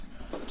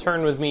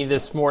Turn with me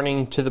this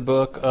morning to the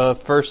book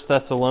of 1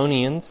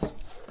 Thessalonians.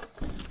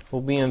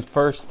 We'll be in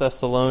 1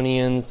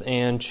 Thessalonians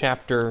and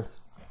chapter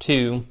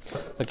 2,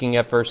 looking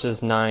at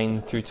verses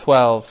 9 through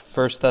 12.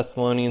 1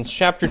 Thessalonians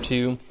chapter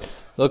 2,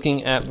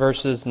 looking at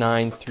verses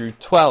 9 through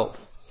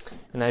 12.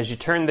 And as you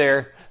turn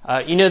there,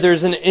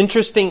 there's an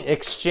interesting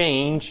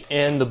exchange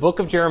in the book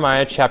of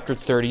Jeremiah chapter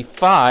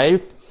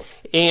 35,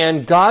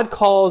 and God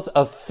calls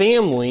a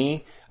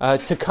family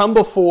to come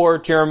before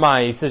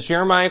Jeremiah. He says,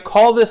 Jeremiah,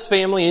 call this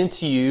family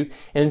into you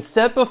and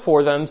set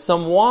before them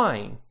some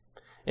wine.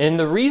 And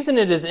the reason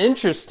it is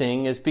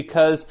interesting is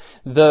because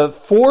the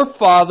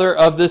forefather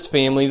of this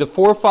family, the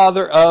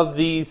forefather of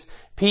these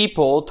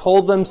people,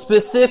 told them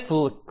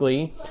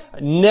specifically,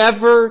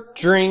 never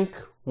drink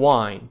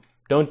wine.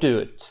 Don't do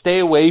it. Stay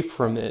away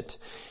from it.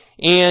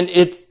 And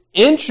it's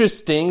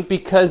interesting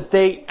because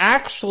they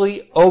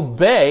actually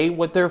obey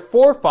what their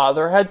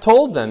forefather had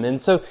told them.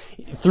 And so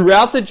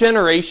throughout the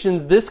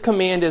generations, this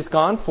command has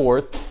gone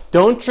forth,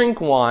 don't drink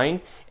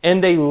wine.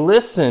 And they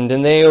listened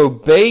and they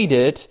obeyed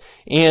it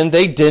and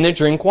they didn't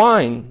drink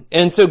wine.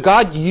 And so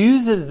God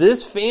uses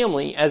this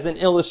family as an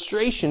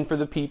illustration for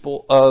the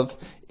people of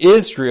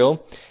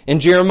Israel. In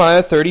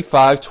Jeremiah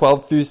 35,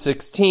 12 through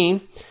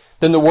 16,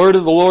 then the word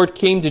of the Lord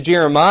came to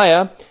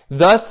Jeremiah,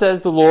 thus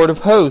says the Lord of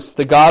hosts,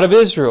 the God of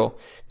Israel,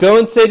 go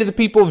and say to the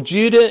people of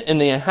Judah and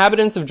the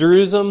inhabitants of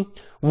Jerusalem,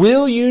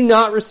 will you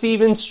not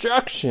receive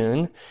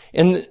instruction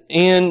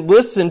and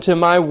listen to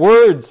my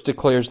words,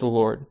 declares the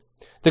Lord.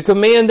 The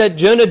command that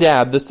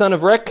Jonadab, the son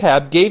of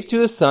Rechab, gave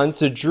to his sons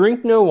to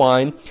drink no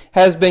wine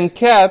has been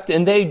kept,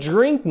 and they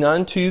drink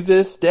none to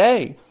this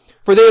day.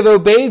 For they have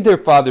obeyed their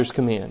father's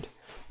command.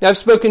 I have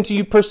spoken to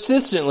you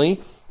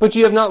persistently, but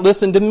you have not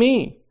listened to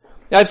me.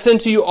 I have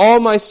sent to you all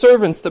my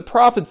servants, the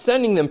prophets,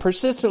 sending them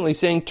persistently,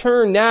 saying,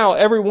 turn now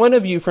every one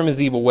of you from his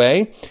evil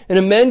way, and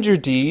amend your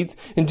deeds,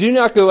 and do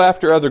not go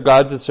after other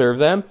gods to serve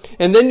them,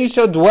 and then you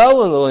shall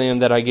dwell in the land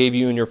that I gave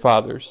you and your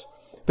fathers.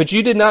 But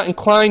you did not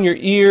incline your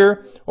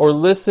ear or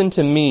listen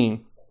to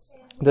me.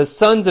 The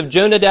sons of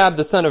Jonadab,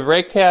 the son of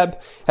Rechab,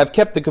 have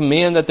kept the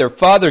command that their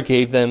father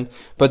gave them,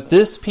 but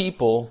this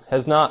people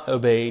has not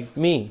obeyed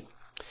me.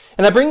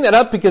 And I bring that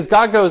up because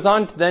God goes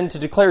on to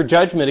declare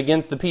judgment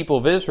against the people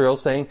of Israel,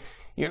 saying,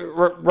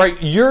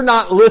 you're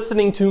not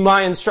listening to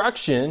my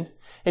instruction.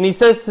 And he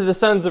says to the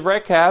sons of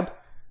Rechab,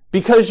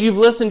 because you've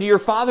listened to your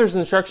father's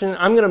instruction,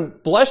 I'm going to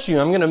bless you.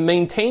 I'm going to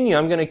maintain you.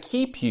 I'm going to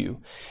keep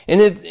you.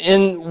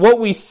 And what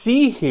we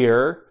see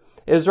here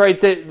is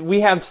that we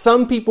have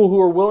some people who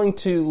are willing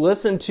to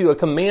listen to a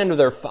command of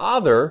their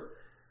father,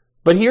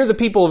 but here the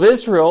people of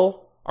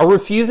Israel are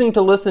refusing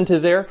to listen to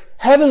their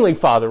heavenly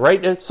father,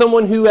 right?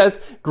 Someone who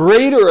has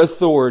greater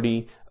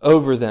authority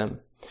over them.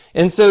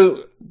 And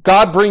so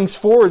God brings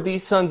forward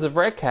these sons of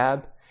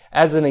Rechab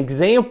as an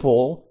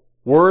example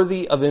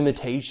worthy of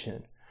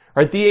imitation.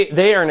 Right?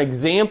 They are an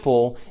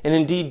example, and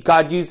indeed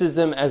God uses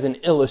them as an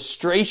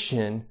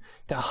illustration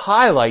to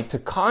highlight, to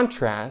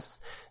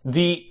contrast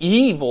the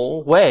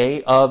evil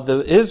way of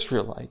the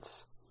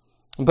Israelites.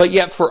 But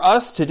yet for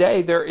us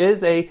today, there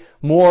is a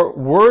more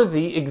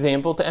worthy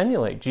example to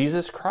emulate,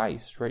 Jesus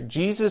Christ, right?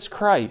 Jesus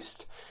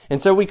Christ. And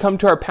so we come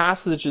to our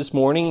passage this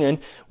morning, and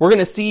we're going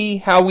to see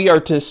how we are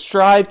to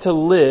strive to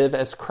live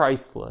as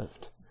Christ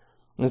lived.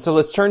 And so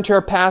let's turn to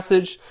our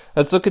passage.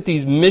 Let's look at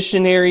these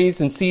missionaries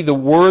and see the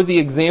worthy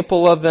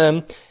example of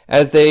them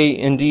as they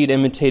indeed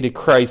imitated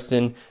Christ.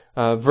 In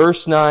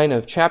verse 9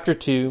 of chapter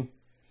 2,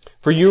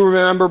 for you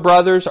remember,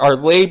 brothers, our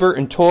labor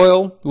and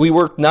toil. We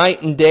worked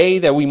night and day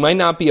that we might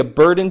not be a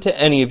burden to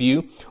any of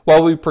you,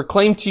 while we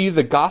proclaim to you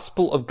the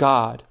gospel of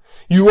God.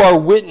 You are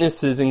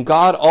witnesses, and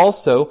God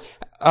also,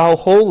 how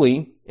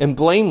holy and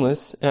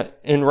blameless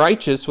and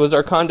righteous was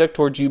our conduct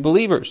towards you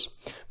believers.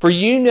 For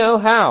you know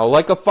how,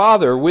 like a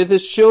father with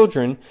his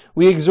children,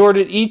 we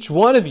exhorted each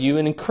one of you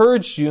and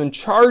encouraged you and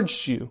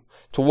charged you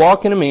to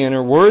walk in a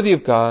manner worthy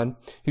of God,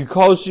 who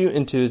calls you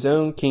into his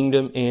own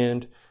kingdom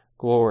and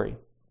glory.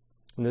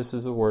 And this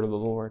is the word of the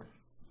Lord.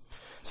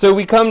 So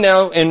we come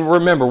now and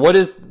remember, what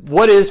is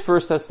 1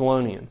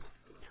 Thessalonians?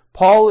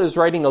 Paul is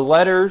writing a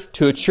letter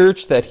to a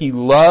church that he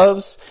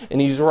loves,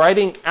 and he's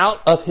writing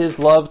out of his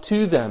love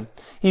to them.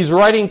 He's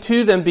writing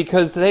to them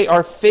because they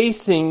are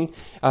facing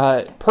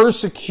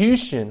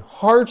persecution,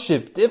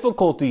 hardship,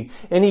 difficulty,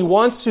 and he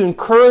wants to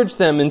encourage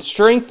them and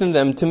strengthen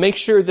them to make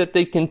sure that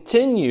they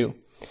continue.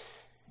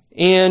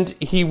 And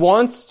he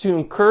wants to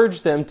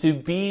encourage them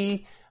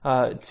to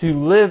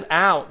live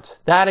out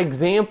that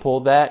example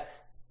that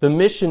the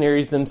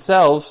missionaries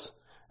themselves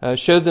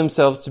showed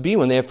themselves to be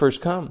when they had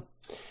first come.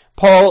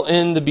 Paul,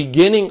 in the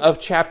beginning of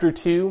chapter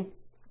 2,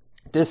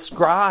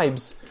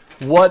 describes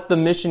what the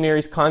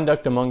missionaries'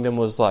 conduct among them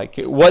was like,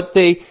 what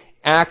they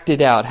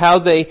acted out, how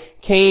they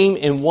came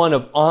in one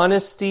of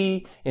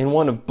honesty, in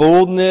one of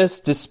boldness,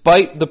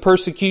 despite the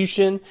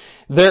persecution.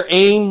 Their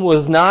aim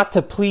was not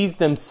to please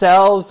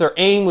themselves, their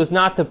aim was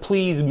not to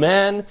please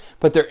men,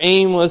 but their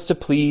aim was to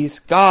please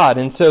God.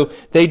 And so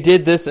they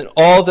did this in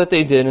all that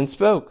they did and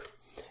spoke.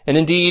 And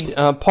indeed,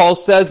 Paul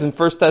says in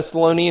 1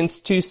 Thessalonians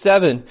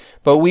 2:7,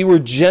 "But we were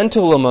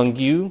gentle among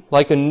you,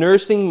 like a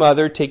nursing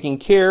mother taking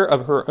care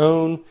of her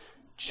own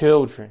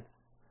children."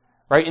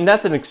 Right? And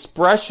that's an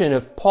expression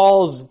of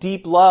Paul's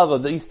deep love,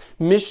 of these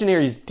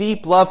missionaries'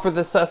 deep love for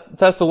the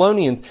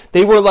Thessalonians.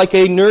 They were like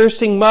a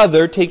nursing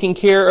mother taking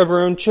care of her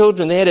own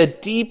children. They had a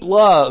deep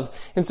love,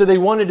 and so they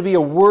wanted to be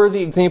a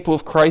worthy example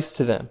of Christ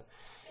to them.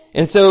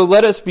 And so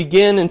let us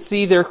begin and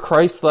see their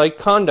Christ-like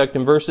conduct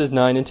in verses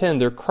 9 and 10.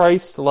 Their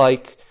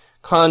Christ-like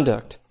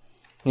conduct.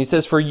 And he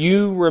says, "For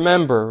you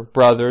remember,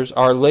 brothers,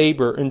 our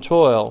labor and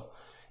toil."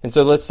 And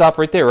so let's stop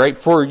right there, right?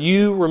 For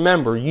you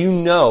remember, you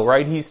know,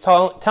 right? He's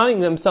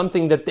telling them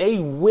something that they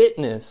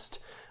witnessed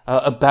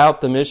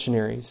about the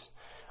missionaries.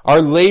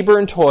 Our labor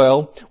and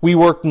toil, we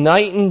work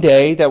night and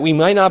day that we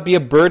might not be a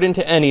burden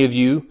to any of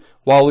you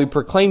while we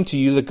proclaim to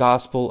you the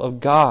gospel of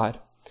God.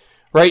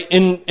 Right?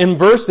 In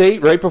verse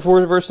 8, right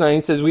before verse 9,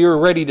 he says, "We were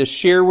ready to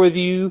share with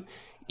you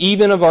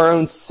even of our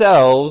own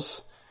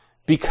selves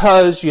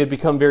because you had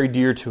become very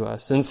dear to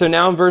us." And so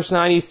now in verse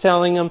 9, he's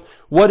telling them,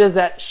 what is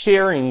that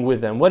sharing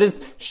with them? What does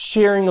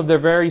sharing of their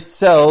very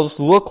selves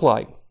look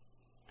like?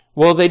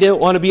 Well, they didn't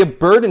want to be a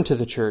burden to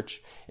the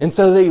church. And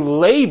so they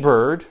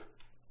labored,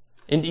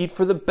 indeed,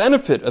 for the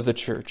benefit of the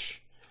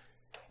church.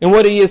 And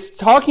what he is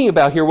talking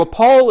about here, what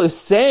Paul is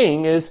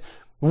saying is,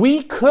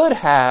 we could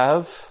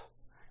have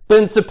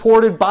been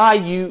supported by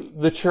you,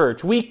 the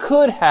church. We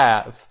could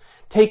have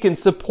taken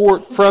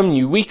support from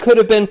you. We could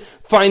have been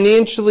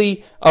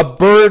financially a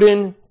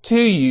burden to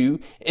you.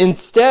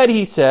 Instead,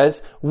 he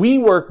says, we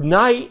worked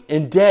night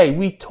and day.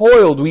 We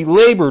toiled, we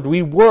labored,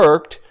 we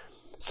worked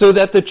so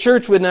that the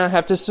church would not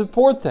have to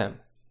support them.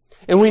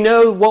 And we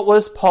know what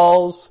was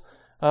Paul's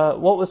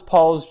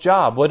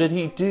job. What did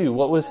he do?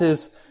 What was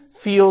his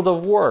field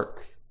of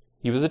work?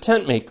 He was a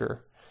tent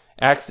maker.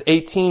 Acts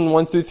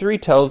 18:1-3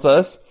 tells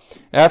us,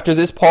 "After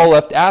this, Paul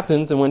left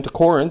Athens and went to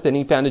Corinth, and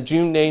he found a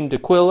Jew named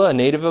Aquila, a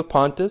native of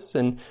Pontus,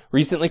 and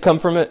recently come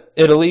from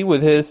Italy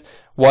with his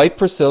wife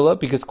Priscilla,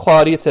 because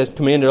Claudius had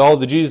commanded all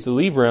the Jews to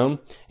leave Rome,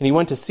 and he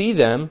went to see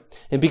them.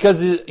 And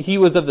because he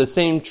was of the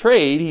same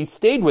trade, he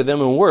stayed with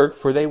them and worked,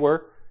 for they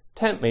were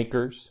tent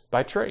makers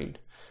by trade."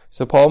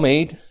 So Paul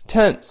made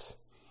tents.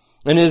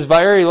 And it is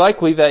very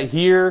likely that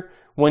here,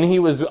 when he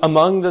was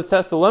among the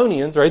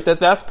Thessalonians, right,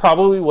 that's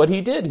probably what he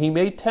did. He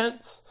made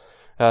tents.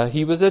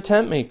 He was a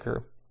tent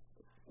maker.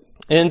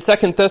 In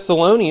 2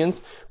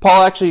 Thessalonians,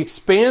 Paul actually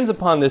expands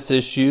upon this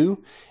issue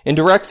and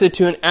directs it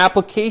to an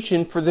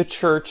application for the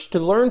church to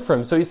learn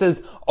from. So he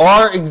says,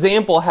 our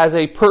example has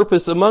a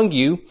purpose among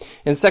you.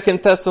 In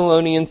 2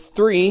 Thessalonians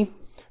 3,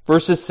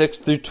 verses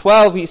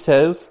 6-12, he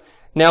says,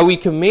 "Now we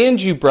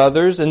command you,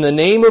 brothers, in the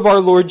name of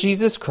our Lord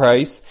Jesus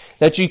Christ,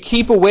 that you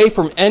keep away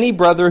from any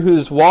brother who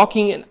is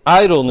walking in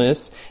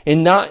idleness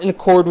and not in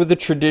accord with the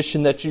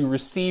tradition that you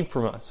received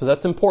from us." So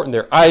that's important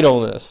there,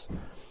 idleness.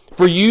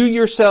 "For you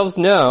yourselves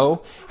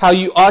know how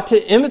you ought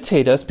to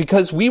imitate us,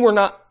 because we were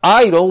not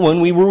idle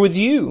when we were with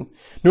you,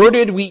 nor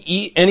did we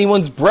eat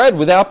anyone's bread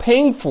without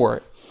paying for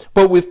it.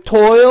 But with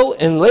toil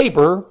and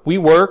labor we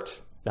worked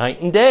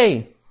night and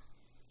day,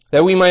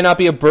 that we might not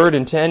be a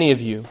burden to any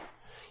of you.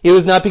 It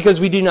was not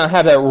because we do not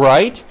have that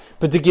right,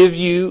 but to give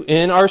you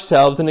in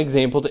ourselves an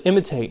example to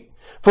imitate.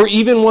 For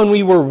even when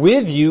we were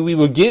with you, we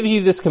will give you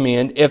this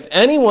command, if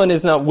anyone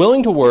is not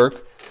willing to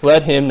work,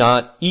 let him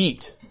not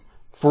eat.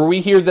 For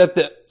we hear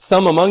that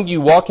some among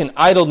you walk in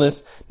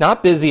idleness,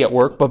 not busy at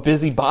work, but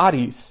busy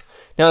bodies.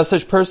 Now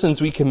such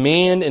persons we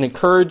command and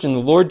encourage in the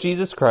Lord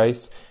Jesus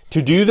Christ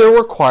to do their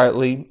work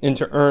quietly and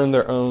to earn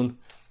their own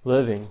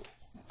living."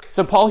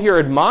 So Paul here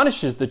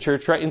admonishes the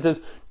church, right, and says,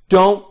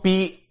 don't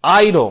be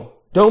idle.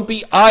 Don't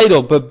be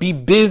idle, but be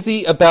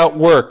busy about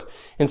work.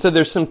 And so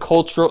there's some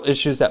cultural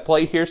issues at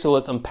play here, so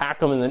let's unpack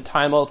them and then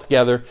tie them all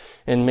together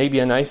in maybe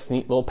a nice,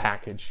 neat little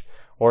package.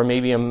 Or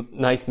maybe a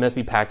nice,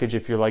 messy package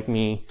if you're like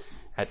me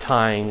at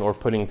tying or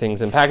putting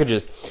things in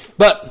packages.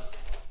 But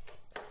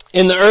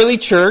in the early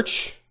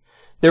church,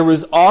 there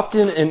was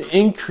often an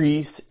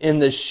increase in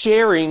the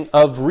sharing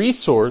of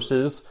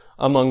resources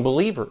among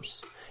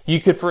believers. You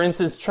could, for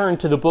instance, turn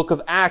to the book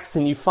of Acts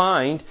and you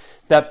find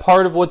that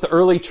part of what the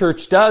early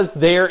church does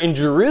there in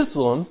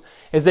Jerusalem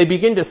is they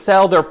begin to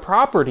sell their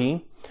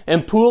property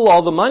and pool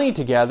all the money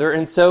together.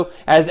 And so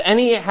as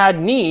any had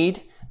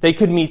need, they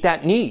could meet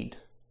that need.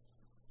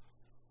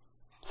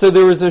 So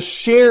there was a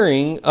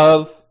sharing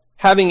of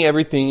having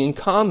everything in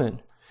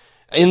common.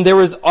 And there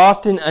was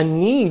often a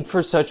need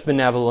for such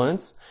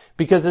benevolence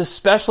because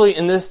especially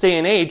in this day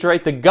and age,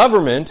 right, the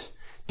government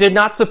did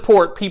not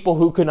support people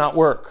who could not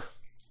work.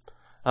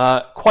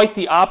 Quite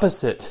the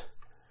opposite.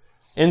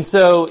 And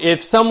so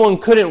if someone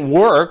couldn't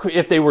work,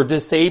 if they were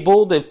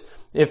disabled,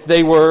 if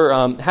they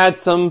were had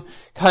some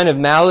kind of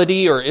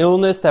malady or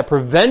illness that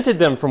prevented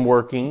them from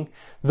working,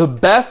 the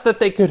best that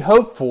they could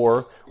hope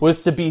for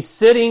was to be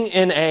sitting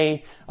in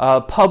a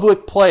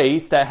public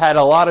place that had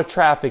a lot of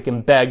traffic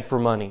and beg for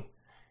money.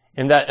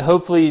 And that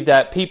hopefully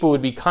that people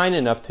would be kind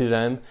enough to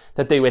them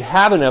that they would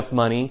have enough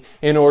money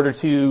in order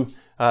to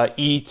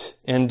eat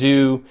and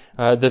do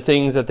the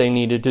things that they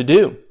needed to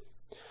do.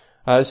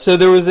 So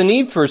there was a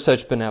need for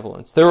such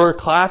benevolence. There were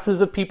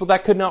classes of people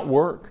that could not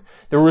work.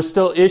 There were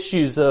still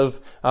issues of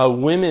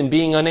women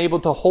being unable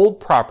to hold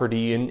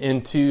property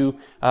and to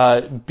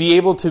be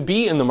able to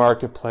be in the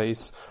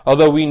marketplace.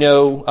 Although we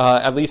know,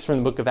 at least from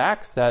the book of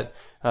Acts, that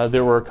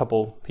there were a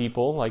couple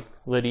people, like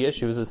Lydia.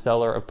 She was a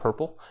seller of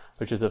purple,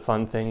 which is a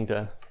fun thing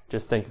to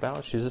just think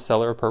about. She was a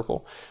seller of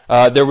purple.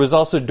 There was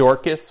also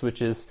Dorcas,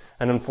 which is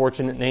an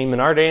unfortunate name in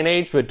our day and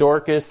age, but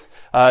Dorcas,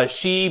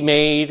 she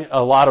made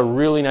a lot of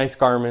really nice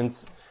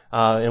garments,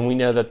 and we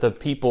know that the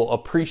people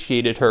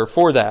appreciated her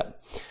for that.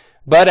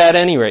 But at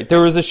any rate,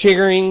 there was a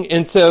sharing,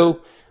 and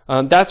so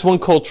that's one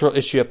cultural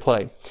issue at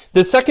play.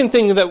 The second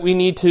thing that we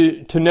need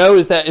to know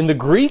is that in the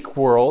Greek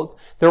world,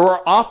 there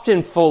were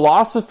often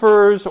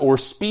philosophers or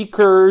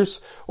speakers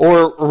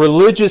or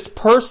religious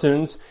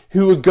persons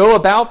who would go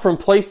about from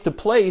place to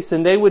place,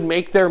 and they would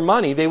make their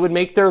money, they would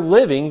make their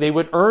living, they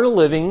would earn a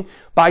living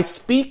by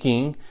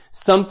speaking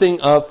something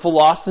of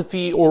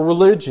philosophy or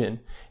religion.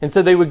 And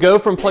so they would go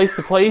from place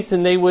to place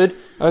and they would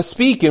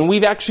speak. And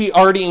we've actually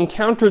already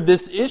encountered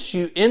this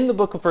issue in the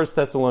book of 1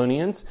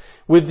 Thessalonians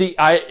with the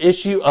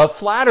issue of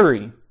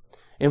flattery.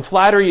 And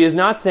flattery is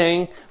not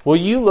saying, well,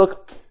 you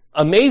look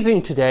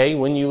amazing today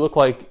when you look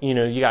like,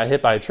 you got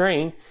hit by a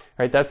train,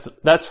 right?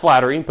 That's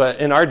flattery, but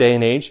in our day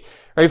and age,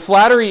 right?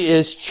 Flattery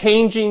is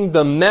changing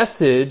the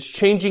message,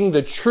 changing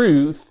the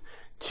truth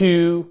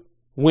to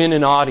win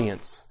an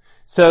audience.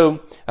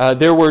 So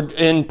there were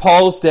in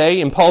Paul's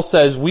day, and Paul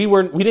says, we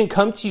didn't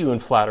come to you in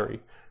flattery.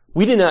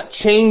 We did not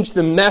change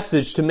the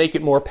message to make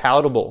it more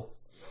palatable.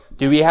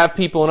 Do we have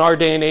people in our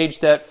day and age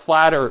that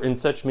flatter in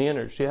such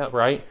manners? Yeah,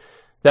 right?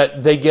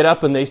 That they get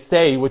up and they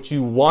say what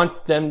you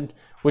want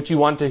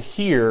to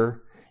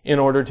hear in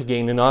order to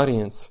gain an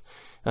audience.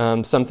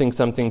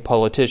 Something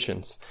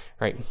politicians,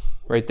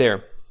 right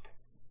there.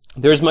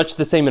 There's much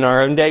the same in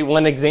our own day.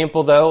 One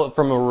example, though,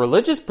 from a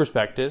religious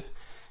perspective,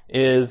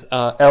 is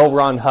L.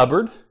 Ron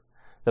Hubbard,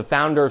 the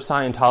founder of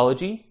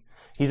Scientology.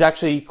 He's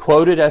actually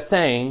quoted as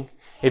saying,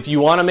 if you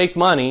want to make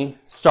money,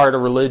 start a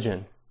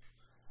religion.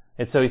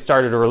 And so he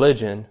started a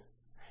religion,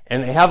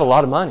 and they have a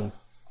lot of money.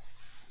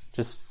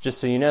 Just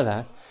so you know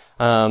that.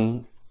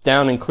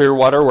 Down in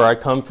Clearwater, where I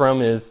come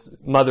from, is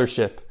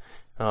Mothership,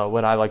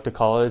 what I like to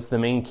call it. It's the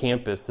main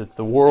campus. It's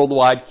the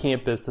worldwide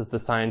campus of the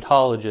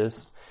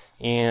Scientologists,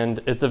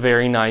 and it's a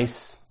very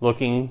nice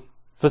looking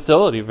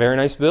facility, a very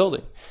nice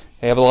building.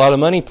 They have a lot of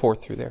money poured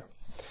through there.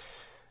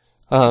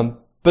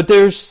 But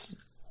there's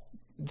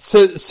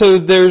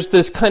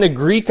this kind of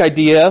Greek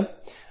idea,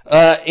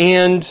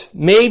 and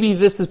maybe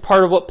this is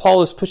part of what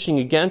Paul is pushing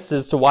against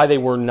as to why they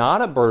were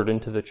not a burden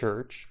to the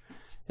church,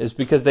 is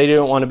because they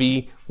didn't want to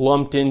be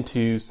lumped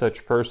into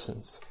such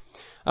persons.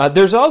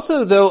 There's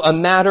also, though, a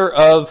matter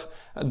of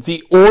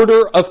the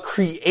order of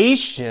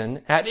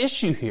creation at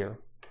issue here.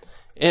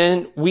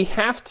 And we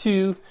have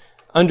to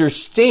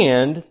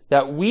understand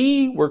that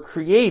we were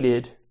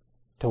created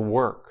to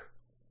work.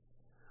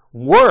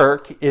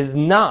 Work is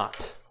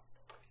not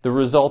the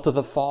result of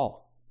the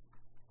fall.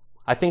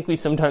 I think we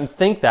sometimes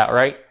think that,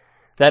 right?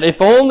 That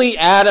if only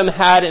Adam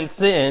hadn't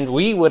sinned,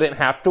 we wouldn't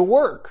have to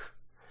work.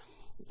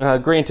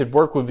 Granted,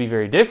 work would be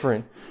very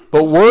different,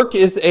 but work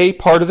is a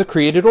part of the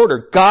created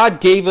order. God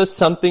gave us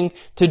something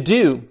to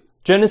do.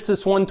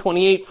 Genesis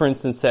 1:28, for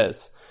instance,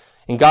 says,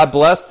 and God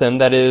blessed them,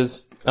 that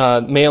is,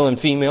 male and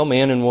female,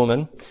 man and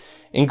woman.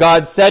 And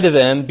God said to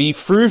them, be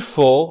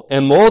fruitful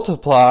and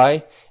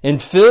multiply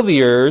and fill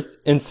the earth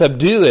and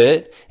subdue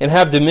it and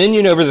have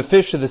dominion over the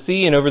fish of the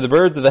sea and over the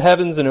birds of the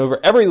heavens and over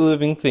every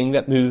living thing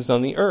that moves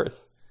on the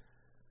earth.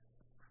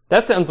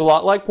 That sounds a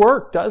lot like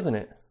work, doesn't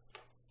it?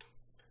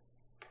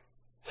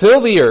 Fill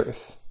the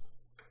earth.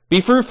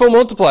 Be fruitful,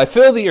 multiply,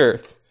 fill the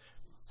earth.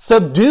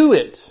 Subdue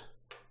it.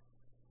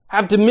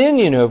 Have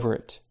dominion over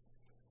it,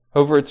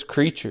 over its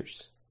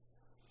creatures.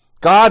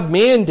 God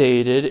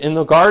mandated in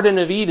the Garden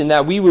of Eden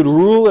that we would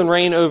rule and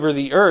reign over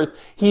the earth.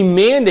 He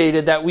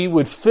mandated that we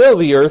would fill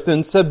the earth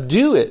and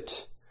subdue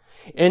it.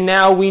 And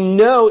now we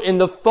know in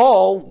the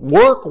fall,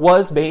 work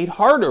was made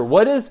harder.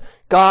 What does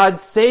God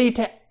say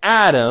to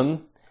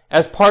Adam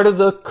as part of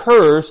the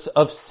curse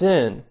of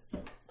sin?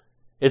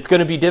 It's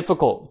going to be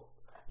difficult.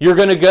 You're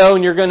going to go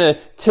and you're going to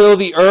till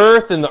the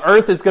earth, and the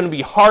earth is going to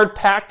be hard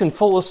packed and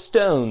full of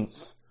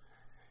stones.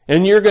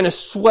 And you're going to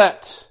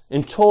sweat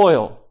and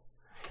toil.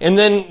 And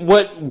then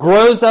what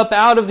grows up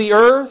out of the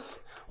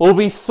earth will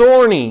be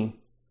thorny.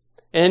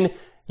 And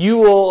you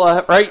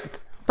will,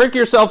 break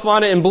yourself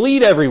on it and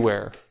bleed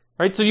everywhere.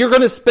 Right? So you're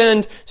going to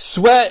spend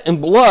sweat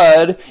and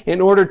blood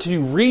in order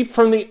to reap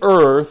from the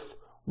earth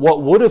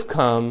what would have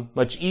come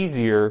much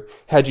easier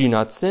had you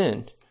not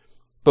sinned.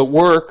 But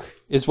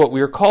work is what we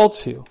are called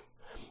to.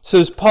 So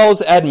as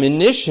Paul's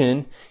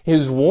admonition,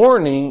 his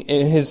warning,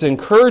 and his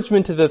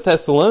encouragement to the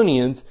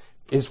Thessalonians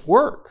is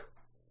work.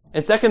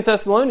 And 2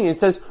 Thessalonians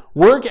says,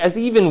 work as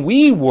even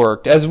we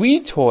worked, as we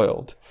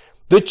toiled.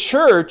 The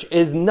church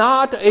is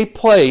not a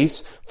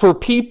place for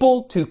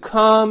people to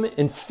come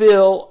and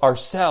fill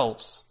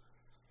ourselves.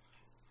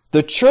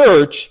 The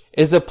church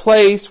is a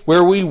place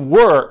where we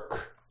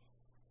work.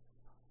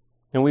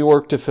 and we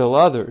work to fill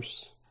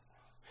others.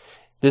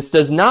 This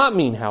does not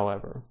mean,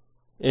 however,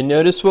 and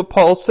notice what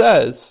Paul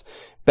says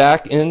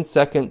back in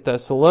 2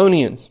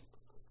 Thessalonians,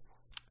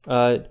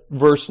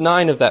 verse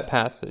 9 of that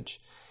passage.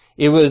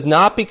 It was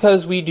not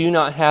because we do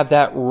not have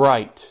that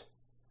right.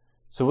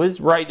 So what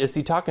right is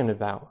he talking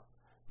about?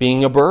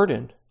 Being a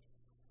burden,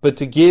 but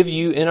to give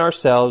you in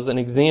ourselves an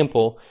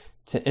example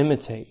to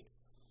imitate.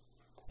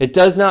 It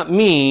does not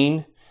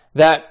mean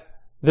that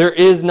there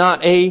is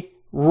not a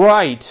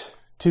right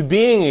to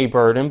being a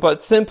burden,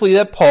 but simply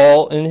that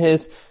Paul and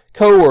his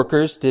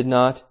co-workers did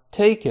not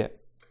take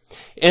it.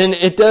 And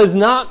it does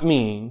not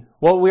mean,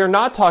 what we are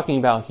not talking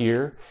about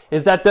here,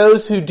 is that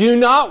those who do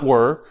not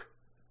work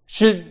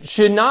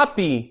should not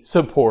be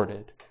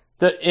supported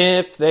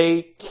if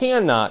they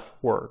cannot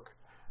work.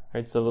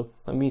 Right, so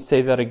let me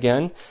say that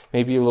again,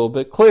 maybe a little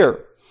bit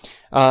clearer.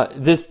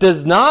 This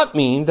does not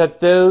mean that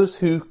those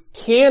who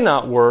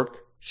cannot work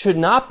should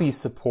not be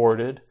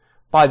supported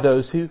by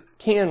those who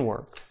can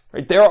work.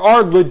 Right? There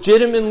are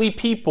legitimately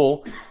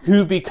people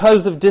who,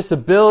 because of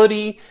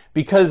disability,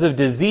 because of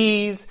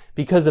disease,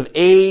 because of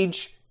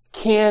age,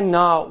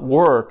 cannot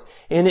work.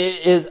 And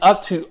it is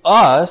up to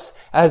us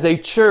as a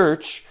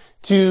church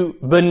to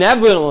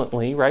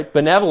benevolently, right?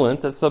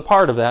 Benevolence, that's a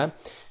part of that,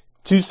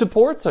 to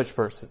support such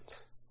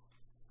persons.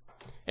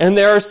 And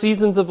there are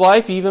seasons of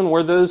life even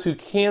where those who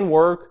can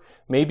work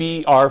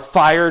maybe are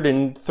fired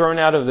and thrown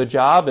out of the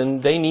job,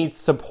 and they need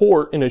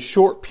support in a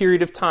short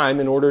period of time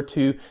in order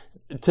to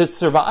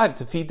survive,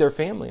 to feed their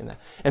family.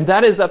 And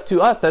that is up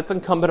to us. That's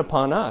incumbent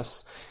upon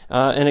us.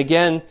 And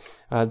again,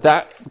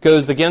 that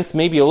goes against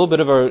maybe a little bit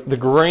of the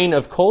grain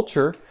of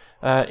culture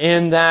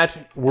in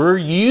that we're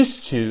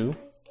used to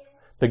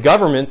the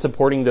government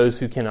supporting those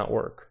who cannot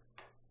work.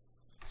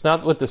 It's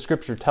not what the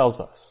Scripture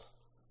tells us.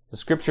 The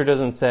Scripture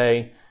doesn't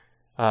say,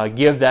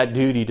 give that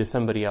duty to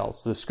somebody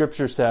else. The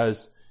Scripture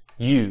says,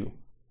 you,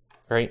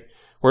 right?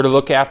 We're to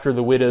look after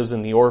the widows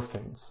and the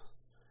orphans.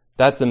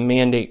 That's a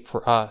mandate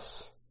for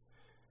us.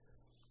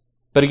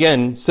 But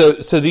again, so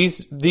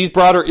these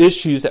broader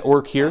issues at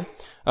work here,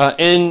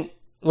 and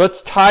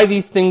let's tie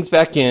these things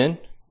back in.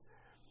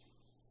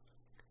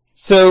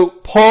 So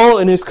Paul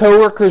and his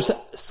co-workers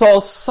saw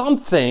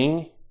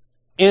something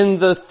in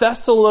the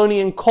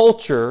Thessalonian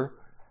culture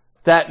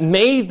that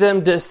made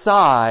them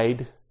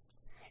decide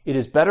it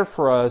is better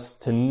for us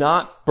to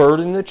not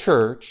burden the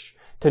church,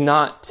 to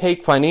not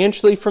take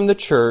financially from the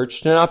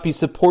church, to not be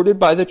supported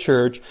by the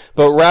church,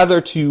 but rather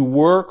to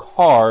work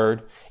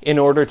hard in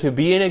order to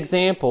be an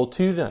example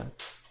to them.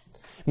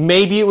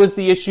 Maybe it was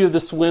the issue of the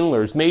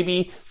swindlers.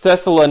 Maybe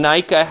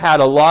Thessalonica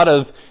had a lot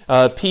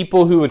of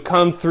people who would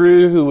come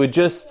through who would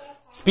just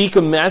speak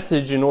a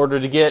message in order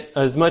to get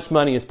as much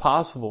money as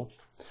possible.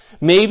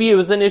 Maybe it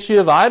was an issue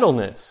of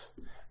idleness.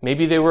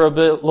 Maybe they were a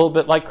little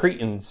bit like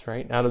Cretans,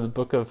 right, out of the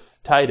book of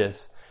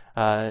Titus.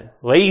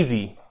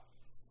 Lazy,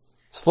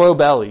 slow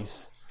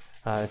bellies,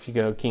 if you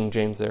go King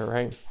James there,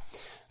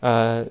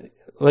 right?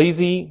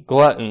 Lazy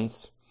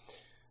gluttons.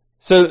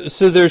 So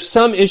there's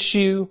some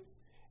issue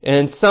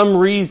and some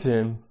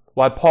reason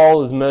why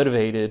Paul is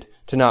motivated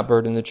to not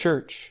burden the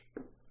church.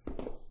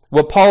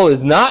 What Paul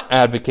is not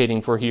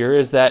advocating for here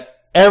is that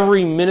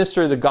every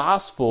minister of the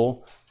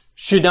gospel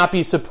should not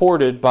be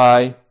supported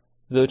by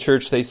the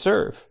church they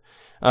serve.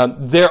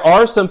 There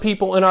are some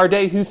people in our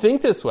day who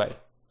think this way.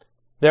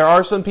 There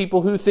are some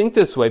people who think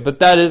this way, but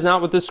that is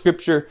not what the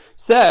Scripture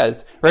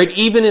says, right?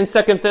 Even in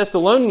 2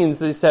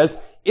 Thessalonians, it says,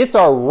 it's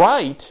our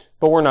right,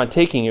 but we're not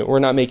taking it. We're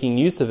not making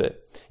use of it.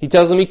 He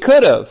tells them he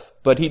could have,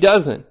 but he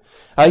doesn't.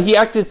 He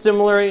acted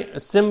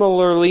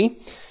similarly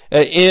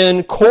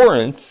in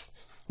Corinth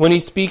when he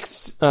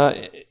speaks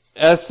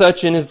as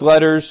such in his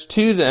letters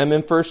to them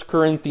in 1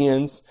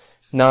 Corinthians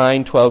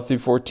 9:12 through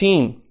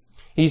 14.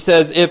 He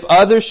says, if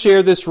others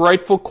share this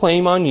rightful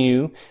claim on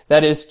you,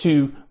 that is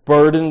to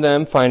burden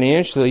them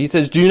financially, he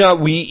says, do not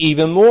we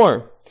even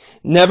more?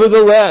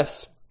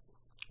 Nevertheless,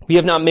 we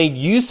have not made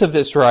use of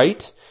this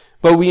right,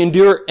 but we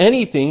endure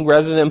anything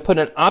rather than put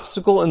an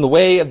obstacle in the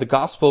way of the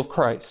gospel of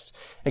Christ.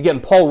 Again,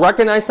 Paul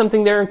recognized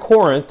something there in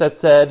Corinth that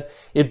said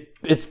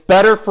it's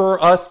better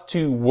for us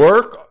to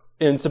work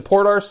and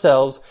support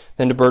ourselves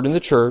than to burden the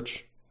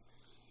church.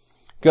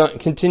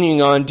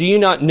 Continuing on, do you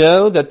not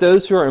know that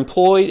those who are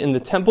employed in the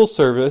temple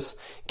service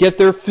get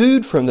their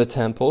food from the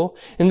temple,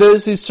 and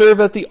those who serve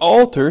at the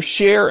altar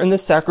share in the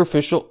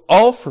sacrificial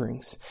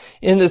offerings?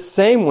 In the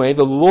same way,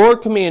 the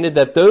Lord commanded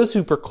that those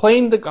who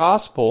proclaim the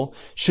gospel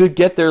should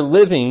get their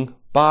living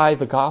by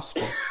the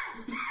gospel.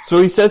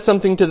 So he says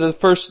something to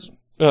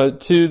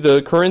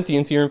the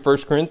Corinthians here in 1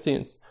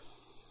 Corinthians.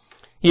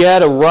 He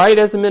had a right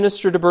as a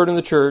minister to burden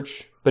the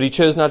church, but he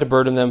chose not to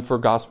burden them for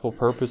gospel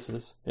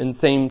purposes. And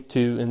same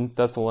too in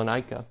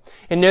Thessalonica.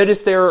 And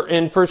notice there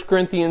in 1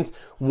 Corinthians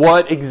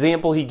what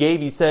example he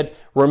gave. He said,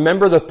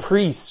 remember the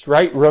priests,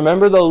 right?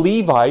 Remember the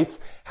Levites.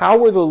 How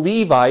were the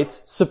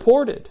Levites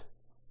supported?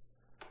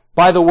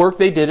 By the work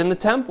they did in the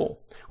temple.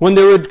 When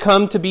there would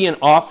come to be an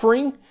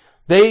offering,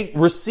 they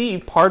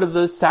received part of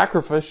the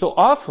sacrificial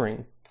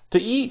offering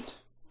to eat.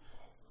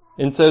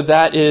 And so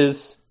that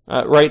is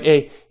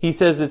He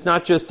says it's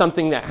not just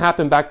something that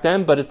happened back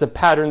then, but it's a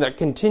pattern that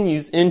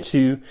continues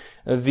into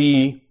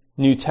the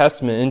New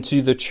Testament,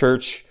 into the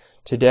church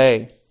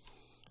today.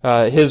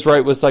 His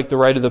right was like the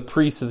right of the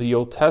priests of the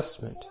Old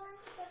Testament.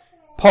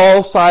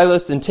 Paul,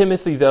 Silas, and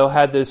Timothy, though,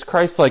 had this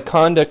Christ-like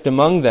conduct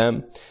among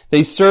them.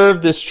 They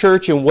served this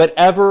church in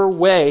whatever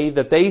way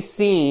that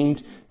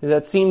seemed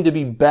to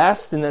be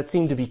best and that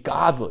seemed to be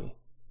godly.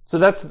 So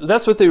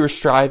that's what they were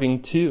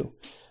striving to.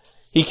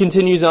 He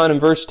continues on in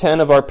verse 10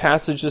 of our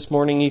passage this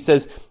morning. He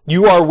says,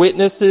 "You are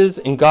witnesses,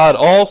 and God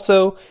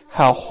also,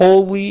 how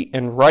holy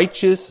and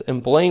righteous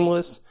and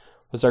blameless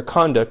was our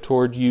conduct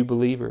toward you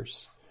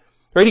believers."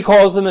 Right? He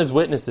calls them as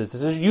witnesses. He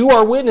says, you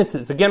are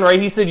witnesses. Again,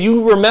 right? He said,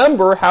 you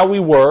remember how we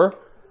were.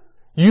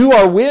 You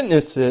are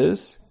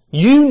witnesses.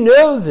 You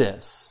know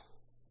this.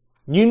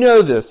 You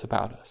know this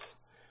about us.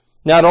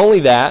 Not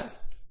only that,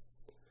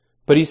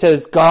 but he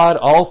says, God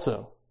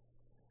also.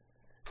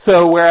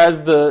 So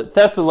whereas the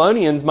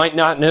Thessalonians might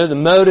not know the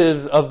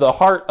motives of the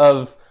heart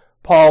of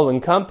Paul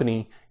and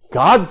company,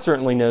 God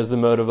certainly knows the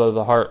motive of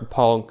the heart of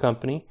Paul and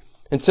company.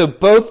 And so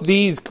both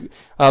these,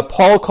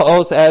 Paul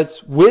calls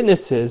as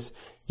witnesses.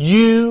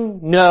 You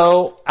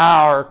know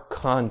our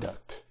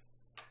conduct.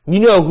 You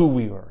know who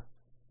we were.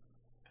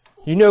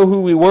 You know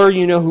who we were.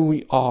 You know who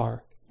we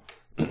are.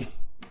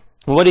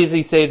 What does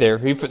he say there?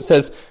 He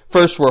says,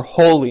 first, we're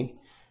holy,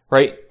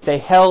 right? They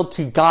held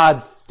to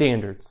God's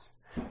standards.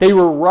 They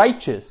were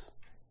righteous.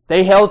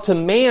 They held to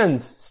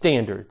man's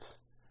standards,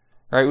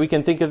 right? We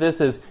can think of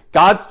this as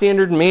God's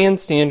standard,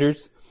 man's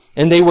standards,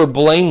 and they were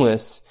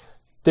blameless.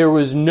 There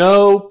was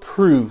no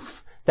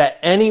proof that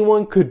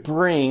anyone could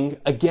bring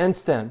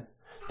against them.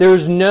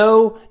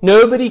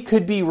 Nobody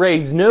could be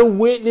raised, no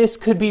witness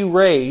could be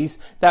raised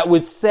that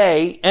would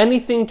say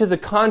anything to the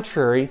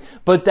contrary,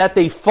 but that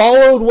they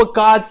followed what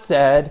God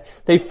said,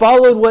 they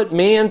followed what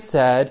man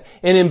said,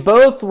 and in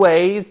both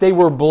ways they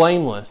were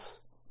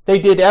blameless. They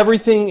did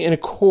everything in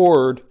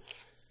accord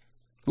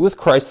with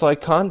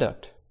Christ-like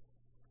conduct.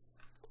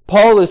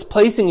 Paul is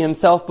placing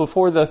himself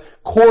before the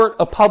court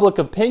of public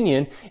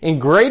opinion, and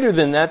greater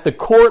than that, the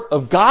court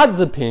of God's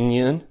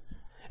opinion,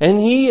 and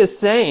he is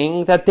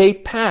saying that they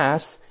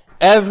pass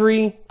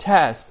every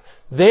test.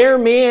 Their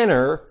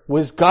manner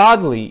was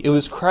godly. It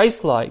was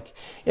Christ-like.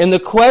 And the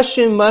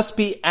question must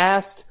be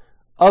asked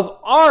of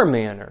our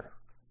manner.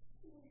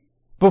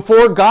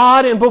 Before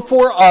God and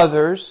before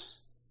others,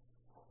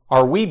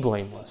 are we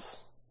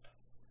blameless?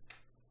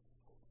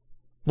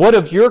 What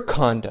of your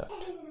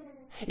conduct?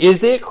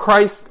 Is it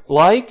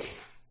Christ-like?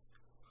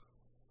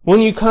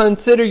 When you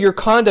consider your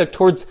conduct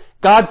towards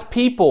God's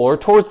people or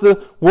towards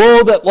the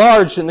world at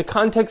large, in the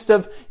context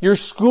of your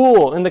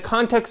school, in the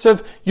context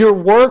of your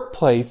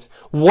workplace,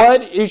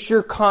 what is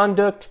your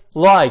conduct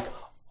like?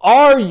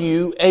 Are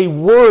you a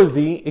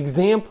worthy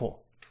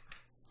example?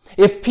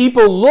 If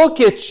people look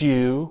at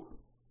you,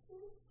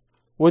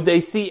 would they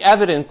see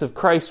evidence of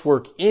Christ's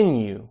work in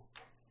you?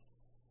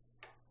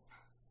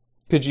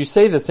 Could you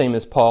say the same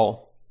as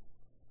Paul?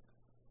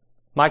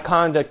 My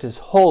conduct is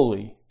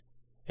holy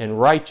and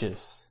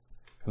righteous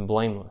and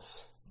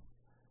blameless.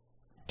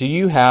 Do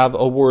you have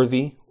a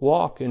worthy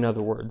walk, in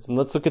other words? And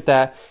let's look at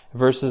that,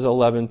 verses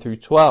 11 through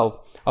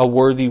 12. A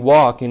worthy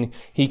walk. And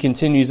he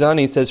continues on,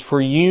 he says, for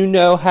you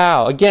know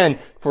how. Again,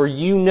 for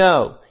you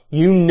know.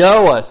 You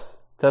know us,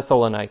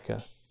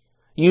 Thessalonica.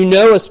 You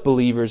know us,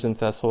 believers in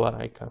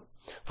Thessalonica.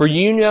 For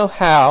you know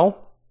how,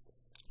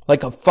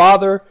 like a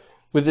father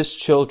with his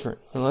children.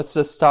 And let's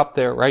just stop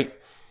there, right?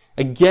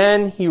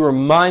 Again, he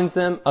reminds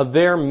them of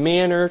their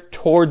manner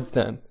towards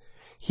them.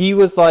 He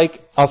was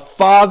like a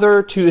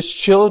father to his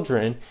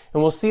children,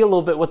 and we'll see a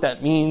little bit what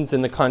that means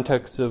in the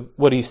context of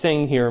what he's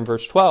saying here in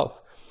verse 12.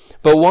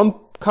 But one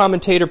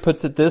commentator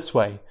puts it this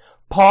way.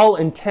 Paul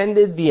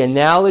intended the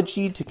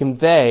analogy to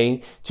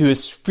convey to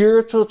his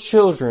spiritual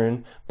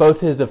children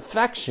both his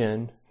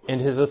affection and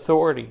his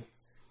authority.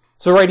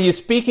 So, right, he is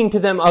speaking to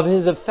them of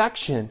his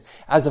affection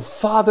as a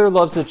father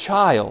loves a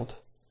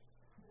child,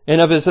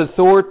 and of his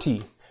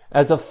authority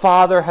as a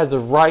father has a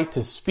right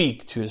to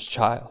speak to his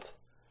child.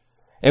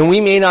 And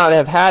we may not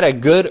have had a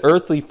good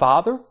earthly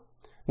father.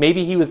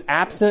 Maybe he was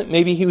absent.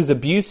 Maybe he was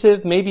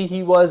abusive. Maybe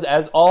he was,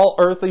 as all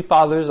earthly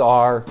fathers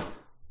are,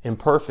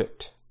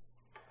 imperfect.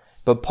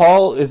 But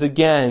Paul is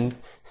again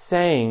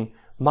saying,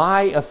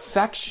 my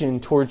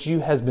affection towards you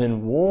has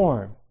been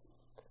warm.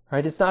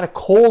 Right? It's not a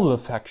cold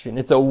affection.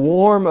 It's a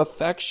warm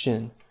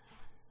affection.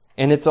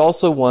 And it's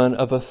also one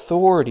of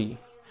authority.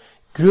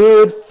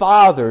 Good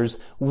fathers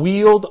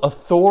wield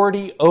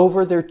authority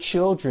over their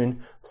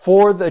children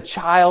for the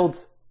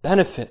child's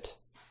benefit.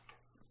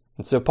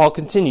 And so Paul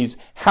continues,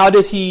 how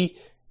did he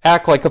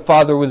act like a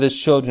father with his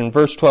children?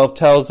 Verse 12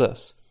 tells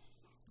us,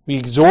 we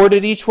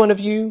exhorted each one of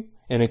you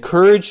and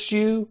encouraged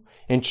you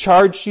and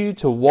charged you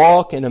to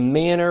walk in a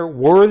manner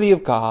worthy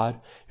of God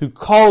who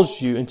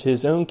calls you into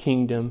his own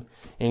kingdom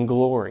and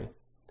glory.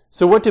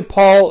 So what did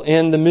Paul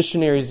and the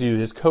missionaries do,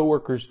 his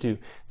co-workers do?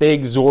 They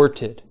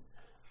exhorted.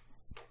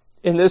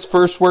 And this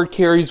first word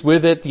carries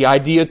with it the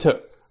idea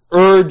to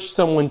urge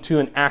someone to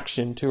an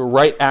action, to a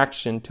right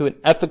action, to an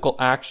ethical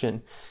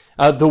action.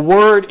 The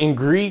word in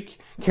Greek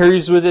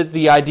carries with it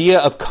the idea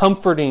of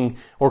comforting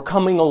or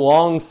coming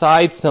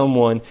alongside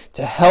someone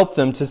to help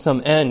them to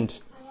some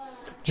end.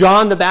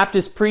 John the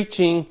Baptist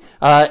preaching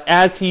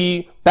as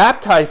he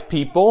baptized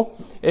people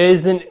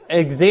is an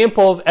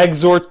example of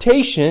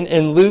exhortation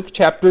in Luke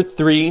chapter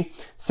 3,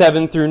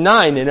 7 through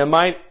 9. And it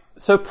might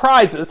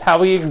surprise us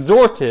how he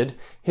exhorted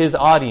his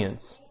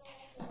audience.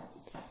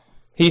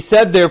 He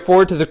said,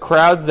 therefore, to the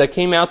crowds that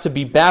came out to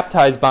be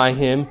baptized by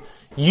him,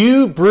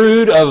 "You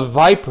brood of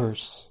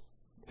vipers,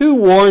 who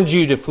warned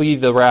you to flee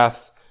the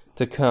wrath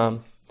to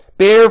come?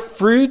 Bear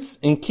fruits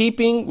in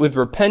keeping with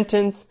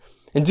repentance,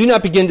 and do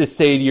not begin to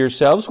say to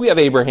yourselves, 'We have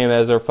Abraham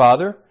as our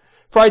father.'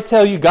 For I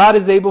tell you, God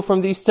is able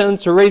from these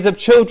stones to raise up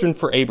children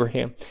for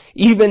Abraham.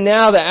 Even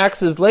now the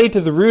axe is laid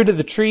to the root of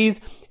the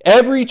trees.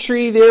 Every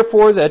tree,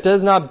 therefore, that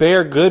does not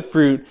bear good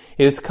fruit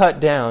is cut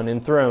down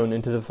and thrown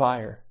into the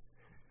fire."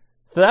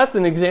 So that's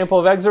an example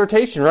of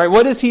exhortation, right?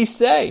 What does he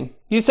say?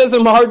 He says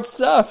some hard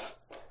stuff.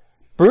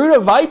 Brood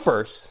of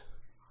vipers.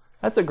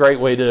 That's a great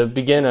way to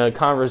begin a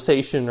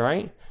conversation,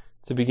 right?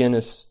 To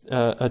begin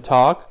a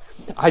talk.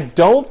 I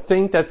don't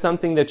think that's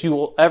something that you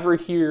will ever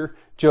hear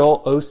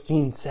Joel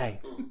Osteen say.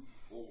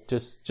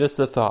 Just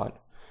a thought.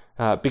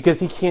 Because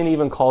he can't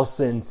even call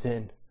sin,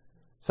 sin.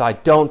 So I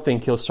don't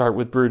think he'll start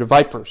with brood of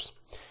vipers.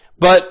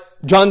 But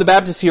John the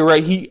Baptist here,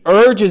 right, he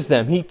urges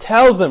them. He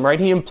tells them, right,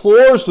 he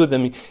implores with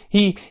them.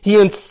 He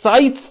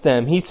incites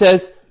them. He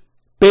says,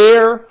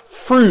 bear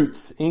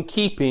fruits in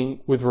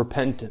keeping with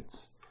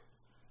repentance.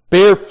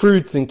 Bear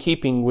fruits in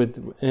keeping with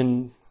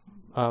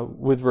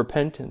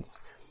repentance.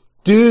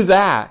 Do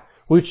that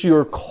which you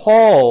are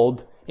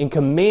called and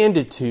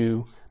commanded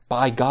to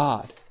by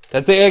God.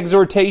 That's the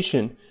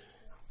exhortation.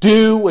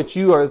 Do what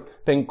you have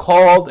been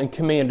called and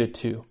commanded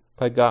to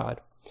by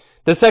God.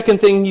 The second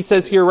thing he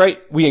says here,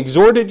 right, we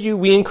exhorted you,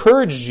 we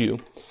encouraged you.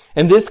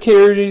 And this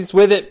carries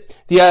with it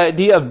the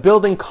idea of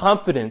building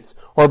confidence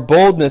or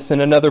boldness in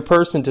another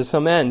person to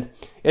some end.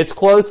 It's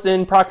close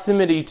in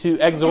proximity to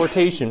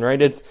exhortation, right?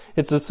 It's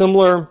a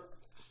similar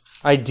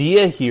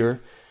idea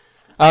here.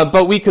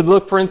 But we could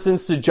look, for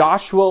instance, to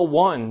Joshua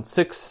 1,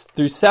 6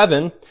 through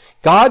 7.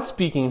 God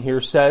speaking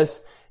here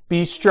says,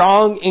 "Be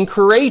strong and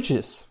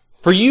courageous,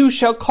 for you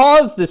shall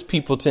cause this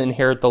people to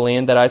inherit the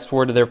land that I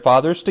swore to their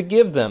fathers to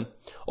give them.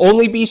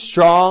 Only be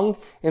strong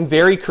and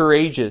very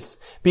courageous,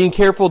 being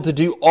careful to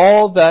do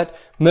all that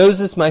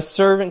Moses my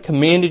servant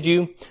commanded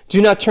you.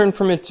 Do not turn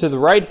from it to the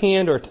right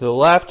hand or to the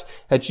left,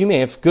 that you may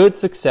have good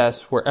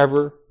success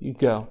wherever you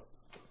go."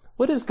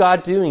 What is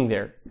God doing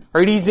there?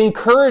 Right, he's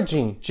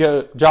encouraging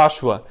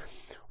Joshua.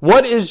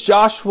 What is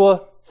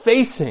Joshua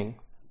facing?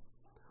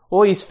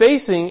 Well, he's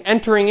facing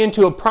entering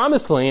into a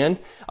promised land,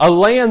 a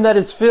land that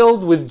is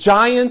filled with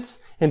giants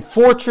and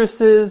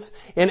fortresses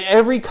and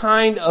every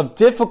kind of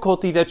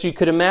difficulty that you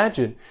could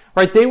imagine.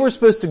 Right? They were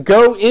supposed to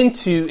go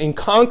into and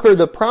conquer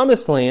the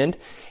promised land,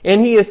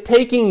 and he is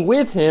taking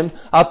with him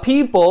a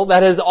people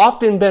that has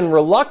often been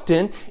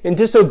reluctant and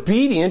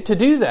disobedient to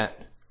do that.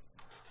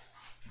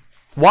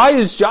 Why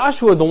is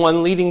Joshua the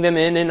one leading them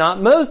in and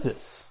not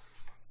Moses?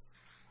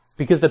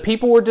 Because the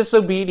people were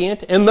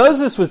disobedient and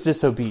Moses was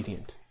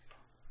disobedient.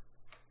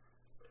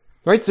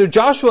 Right? So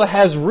Joshua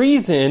has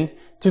reason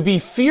to be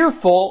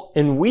fearful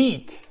and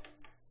weak.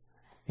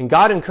 And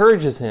God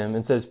encourages him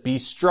and says, be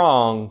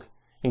strong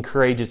and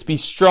courageous. Be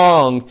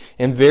strong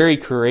and very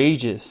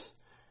courageous.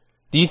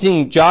 Do you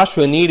think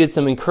Joshua needed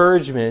some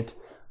encouragement?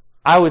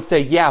 I would say,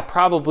 yeah,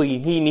 probably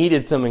he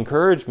needed some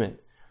encouragement.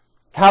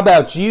 How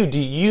about you? Do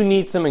you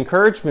need some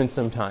encouragement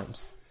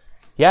sometimes?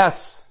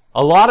 Yes,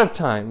 a lot of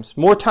times.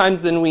 More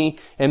times than we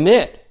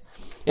admit.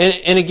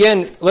 And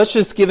again, let's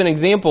just give an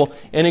example.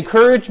 An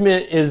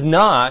encouragement is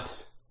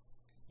not,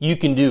 you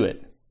can do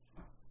it.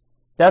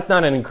 That's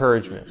not an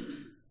encouragement.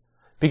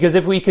 Because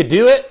if we could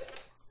do it,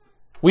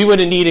 we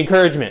wouldn't need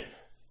encouragement.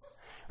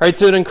 All right,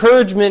 so an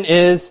encouragement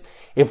is,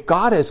 if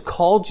God has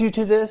called you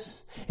to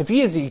this, if He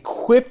has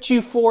equipped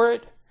you for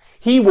it,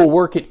 He will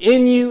work it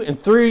in you and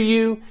through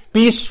you.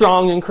 Be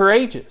strong and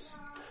courageous.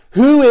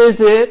 Who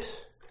is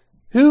it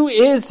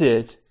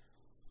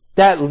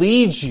that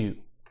leads you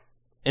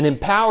and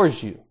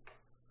empowers you?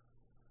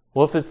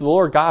 Well, if it's the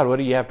Lord God, what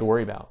do you have to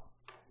worry about?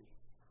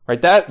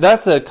 Right?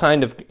 That's a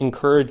kind of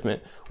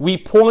encouragement. We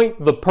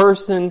point the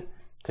person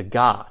to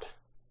God.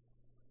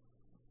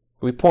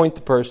 We point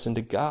the person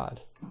to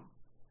God.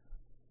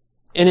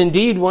 And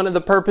indeed, one of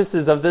the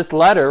purposes of this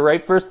letter,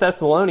 right, 1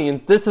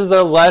 Thessalonians, this is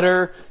a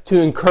letter to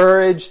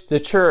encourage the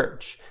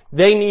church.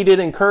 They needed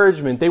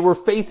encouragement. They were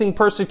facing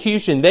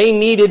persecution. They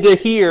needed to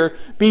hear,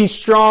 be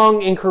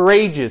strong and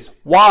courageous.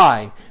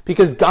 Why?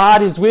 Because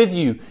God is with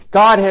you.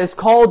 God has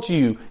called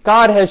you.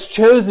 God has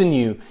chosen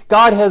you.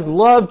 God has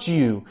loved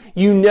you.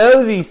 You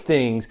know these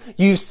things.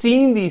 You've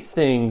seen these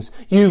things.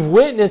 You've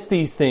witnessed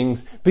these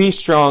things. Be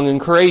strong and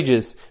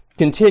courageous.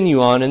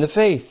 Continue on in the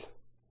faith.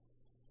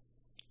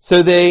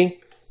 So they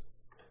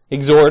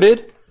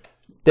exhorted,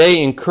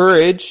 they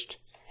encouraged,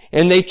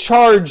 And they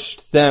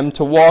charged them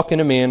to walk in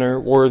a manner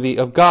worthy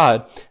of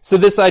God. So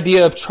this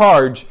idea of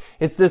charge,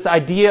 it's this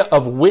idea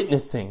of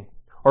witnessing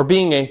or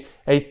being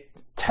a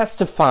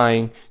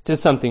testifying to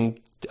something,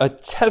 a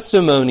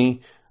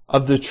testimony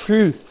of the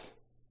truth.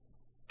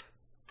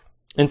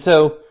 And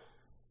so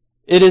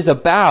it is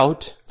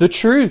about the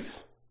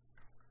truth.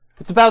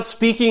 It's about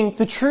speaking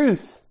the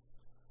truth.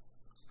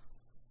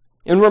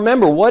 And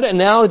remember, what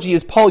analogy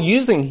is Paul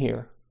using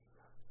here?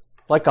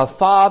 Like a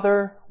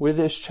father with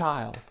his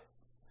child.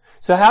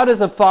 So how does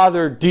a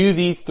father do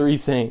these three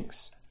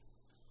things?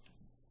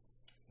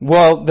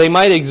 Well, they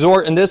might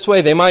exhort in this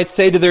way. They might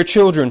say to their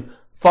children,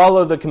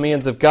 follow the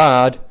commands of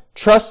God,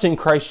 trust in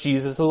Christ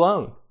Jesus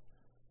alone.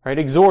 Right?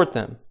 Exhort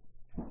them.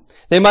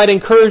 They might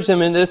encourage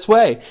them in this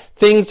way.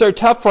 Things are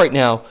tough right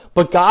now,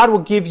 but God will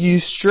give you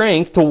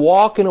strength to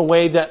walk in a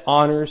way that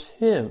honors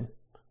Him.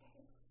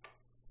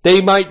 They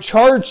might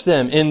charge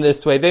them in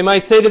this way. They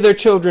might say to their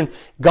children,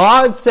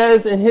 God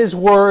says in His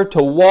Word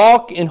to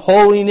walk in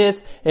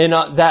holiness and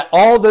that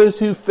all those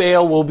who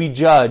fail will be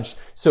judged.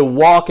 So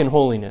walk in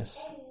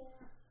holiness.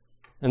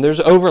 And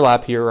there's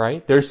overlap here,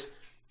 right? There's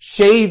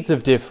shades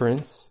of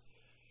difference.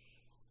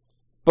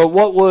 But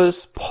what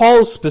was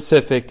Paul's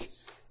specific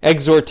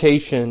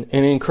exhortation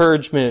and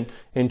encouragement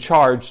and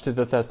charge to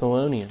the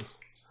Thessalonians?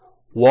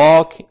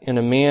 Walk in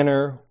a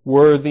manner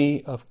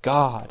worthy of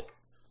God.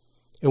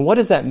 And what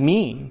does that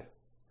mean?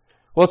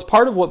 Well, it's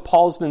part of what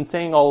Paul's been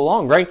saying all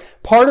along, right?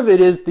 Part of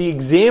it is the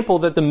example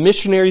that the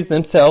missionaries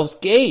themselves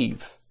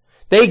gave.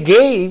 They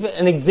gave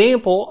an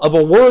example of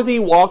a worthy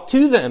walk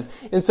to them.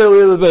 And so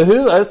it would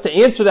behoove us to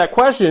answer that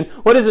question,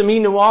 what does it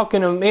mean to walk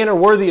in a manner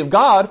worthy of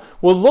God?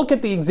 Well, look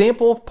at the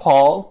example of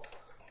Paul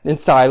and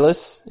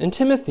Silas and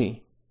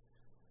Timothy.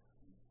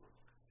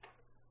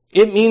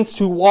 It means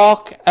to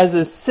walk as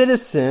a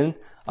citizen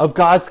of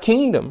God's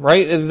kingdom,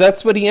 right?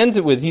 That's what he ends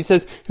it with. He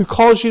says, who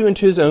calls you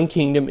into His own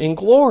kingdom in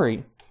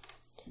glory.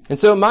 And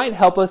so it might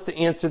help us to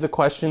answer the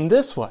question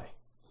this way.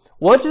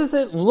 What does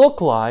it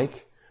look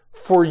like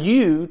for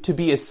you to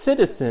be a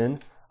citizen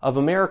of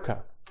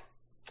America?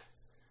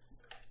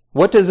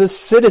 What does a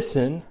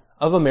citizen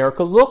of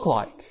America look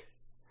like?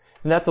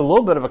 And that's a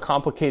little bit of a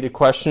complicated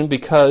question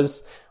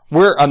because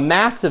we're a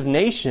massive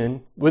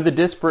nation with a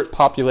disparate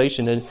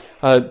population and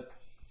a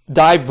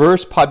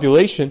diverse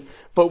population,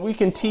 but we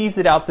can tease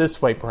it out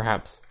this way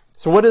perhaps.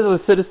 So what does a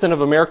citizen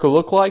of America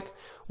look like?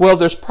 Well,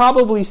 there's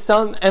probably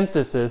some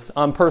emphasis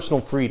on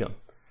personal freedom,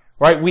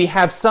 right? We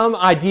have some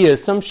idea,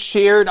 some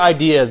shared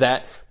idea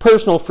that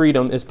personal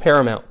freedom is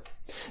paramount.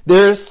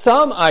 There's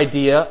some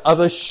idea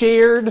of a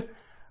shared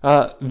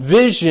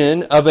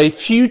vision of a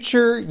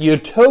future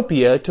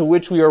utopia to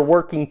which we are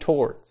working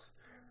towards.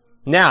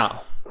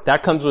 Now,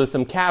 that comes with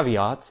some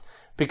caveats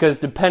because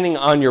depending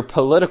on your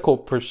political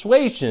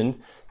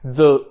persuasion,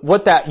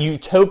 what that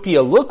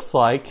utopia looks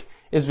like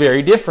is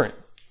very different.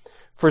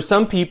 For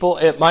some people,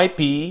 it might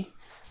be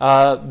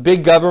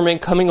big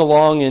government coming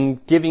along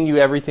and giving you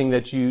everything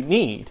that you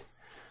need.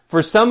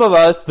 For some of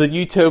us, the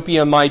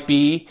utopia might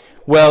be,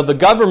 well, the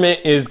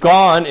government is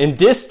gone and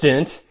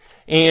distant,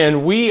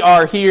 and we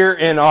are here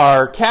in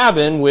our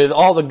cabin with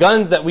all the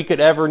guns that we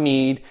could ever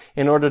need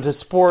in order to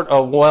support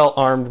a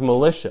well-armed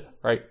militia,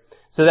 right?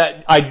 So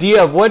that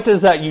idea of what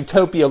does that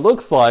utopia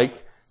looks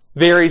like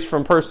varies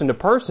from person to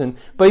person.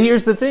 But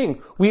here's the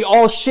thing. We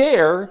all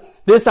share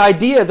this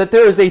idea that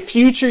there is a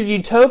future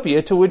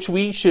utopia to which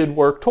we should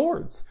work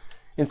towards.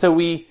 And so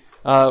we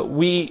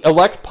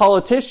elect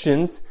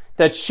politicians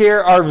that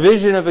share our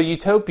vision of a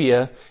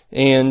utopia,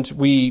 and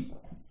we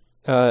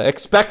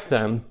expect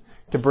them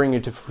to bring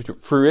it to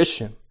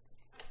fruition.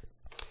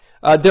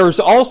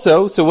 There's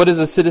also, so what does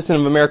a citizen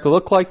of America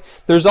look like?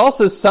 There's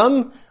also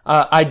some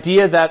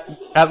idea that,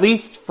 at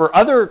least for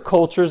other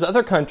cultures,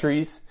 other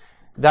countries,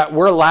 that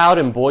we're loud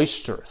and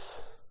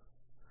boisterous.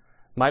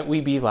 Might we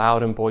be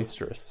loud and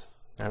boisterous?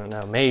 I don't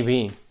know,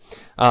 maybe.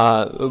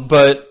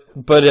 But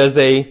as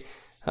a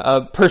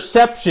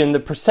perception, the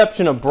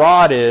perception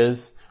abroad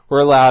is we're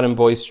a loud and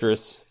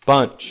boisterous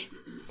bunch.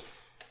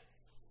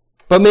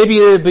 But maybe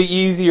it would be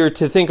easier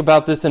to think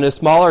about this in a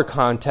smaller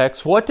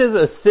context. What does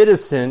a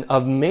citizen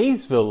of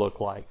Maysville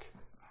look like?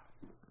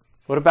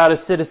 What about a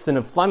citizen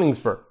of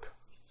Flemingsburg?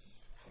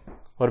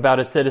 What about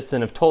a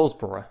citizen of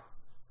Tollsboro?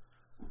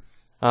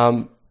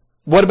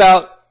 What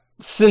about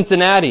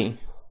Cincinnati,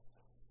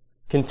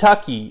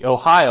 Kentucky,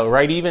 Ohio,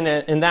 right? Even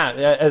in that,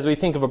 as we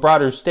think of a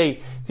broader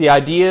state, the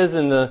ideas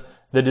and the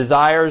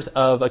desires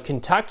of a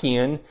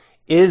Kentuckian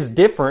is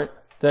different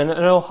than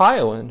an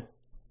Ohioan.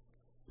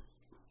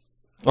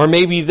 Or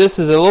maybe this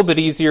is a little bit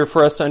easier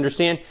for us to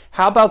understand.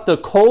 How about the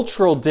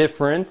cultural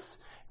difference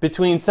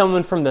between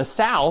someone from the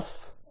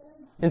South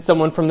and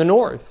someone from the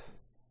North?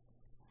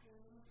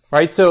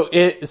 Right? So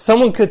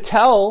someone could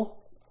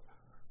tell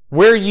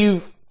where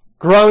you've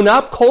grown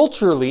up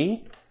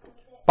culturally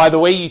by the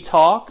way you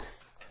talk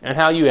and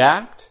how you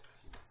act.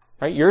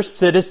 Right? You're a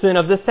citizen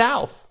of the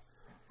South.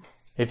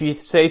 If you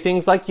say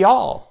things like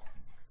y'all,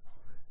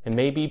 and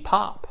maybe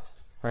pop,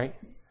 right?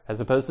 As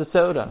opposed to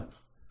soda.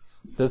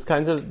 Those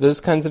kinds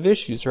of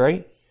issues,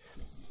 right?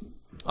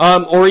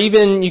 Or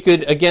even you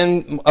could,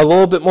 again, a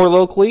little bit more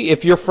locally,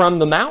 if you're from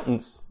the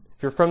mountains,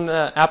 if you're from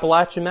the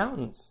Appalachian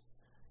Mountains,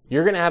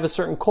 you're going to have a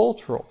certain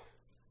cultural.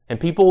 And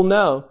people will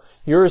know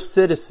you're a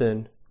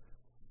citizen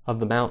of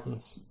the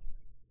mountains.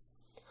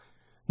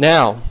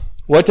 Now,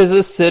 what does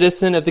a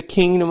citizen of the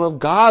kingdom of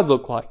God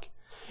look like?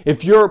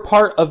 If you're a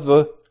part of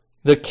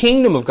the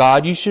kingdom of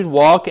God, you should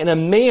walk in a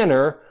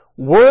manner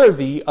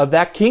worthy of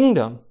that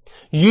kingdom.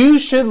 You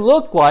should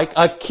look like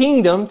a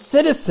kingdom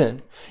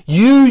citizen.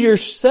 You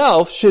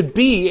yourself should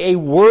be a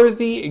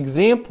worthy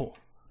example.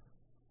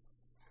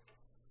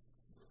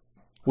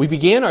 We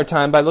began our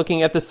time by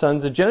looking at the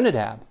sons of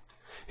Jonadab,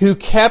 who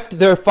kept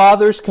their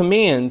father's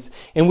commands,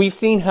 and we've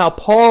seen how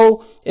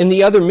Paul and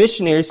the other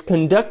missionaries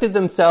conducted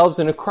themselves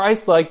in a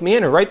Christ-like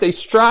manner, right? They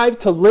strived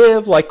to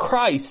live like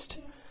Christ.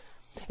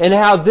 And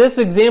how this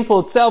example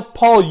itself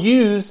Paul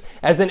used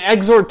as an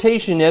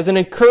exhortation, as an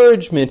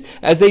encouragement,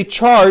 as a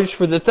charge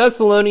for the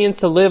Thessalonians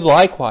to live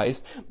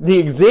likewise. The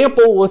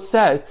example was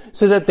set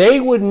so that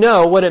they would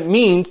know what it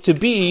means to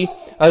be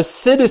a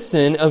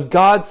citizen of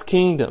God's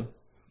kingdom.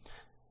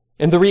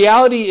 And the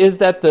reality is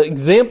that the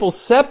example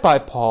set by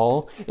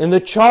Paul and the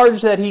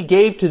charge that he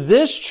gave to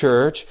this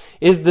church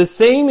is the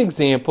same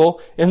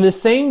example and the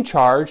same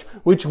charge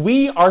which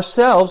we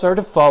ourselves are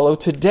to follow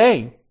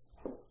today.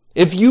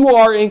 If you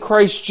are in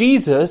Christ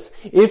Jesus,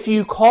 if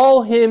you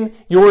call Him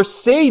your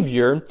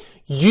Savior,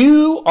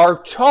 you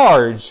are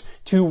charged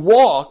to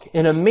walk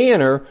in a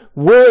manner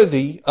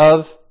worthy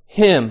of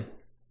Him.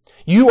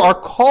 You are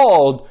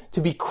called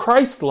to be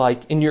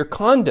Christ-like in your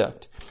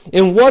conduct.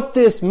 And what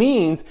this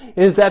means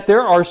is that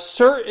there are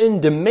certain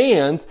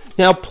demands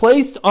now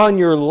placed on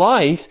your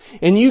life,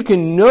 and you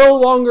can no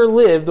longer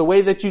live the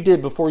way that you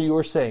did before you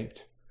were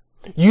saved.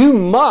 You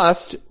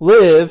must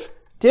live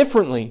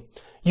differently.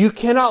 You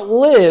cannot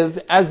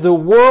live as the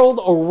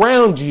world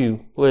around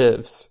you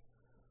lives.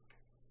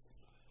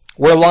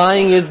 Where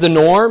lying is the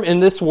norm in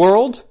this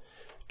world,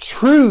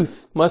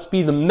 truth must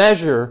be the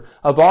measure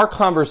of our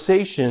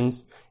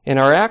conversations and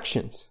our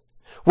actions.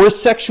 Where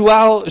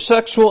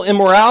sexual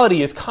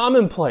immorality is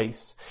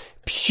commonplace,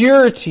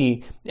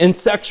 purity and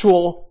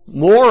sexual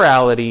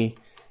morality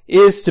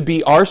is to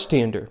be our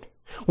standard.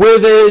 Where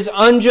there is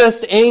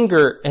unjust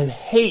anger and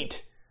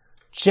hate,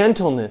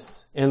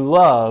 gentleness and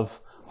love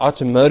ought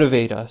to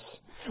motivate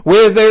us.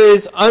 Where there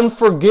is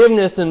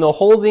unforgiveness and the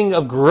holding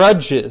of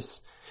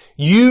grudges,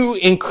 you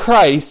in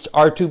Christ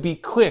are to be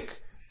quick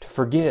to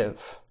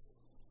forgive.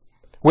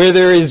 Where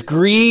there is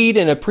greed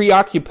and a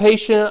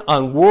preoccupation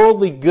on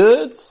worldly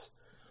goods,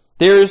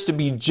 there is to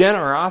be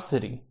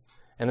generosity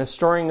and a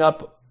storing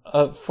up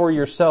for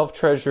yourself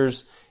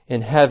treasures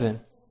in heaven.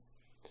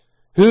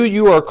 Who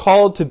you are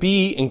called to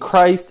be in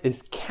Christ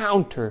is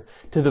counter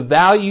to the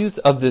values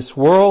of this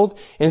world.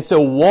 And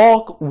so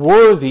walk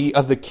worthy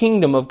of the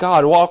kingdom of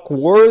God. Walk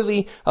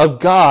worthy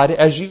of God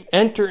as you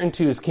enter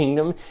into His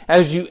kingdom,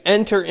 as you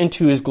enter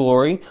into His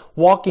glory.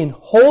 Walk in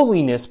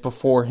holiness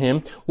before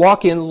Him.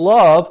 Walk in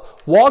love.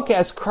 Walk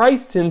as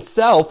Christ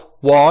Himself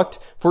walked,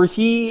 for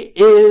He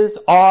is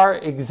our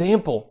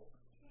example.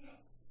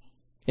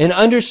 And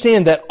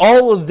understand that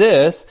all of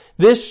this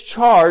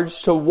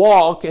charge to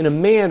walk in a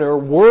manner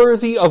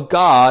worthy of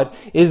God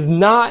is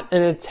not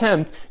an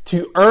attempt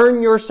to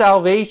earn your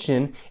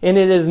salvation, and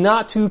it is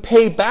not to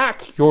pay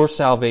back your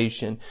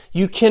salvation.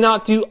 You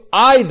cannot do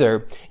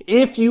either.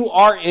 If you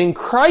are in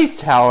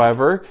Christ,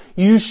 however,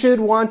 you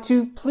should want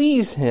to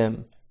please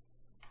Him.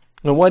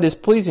 And what is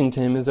pleasing to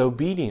Him is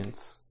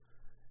obedience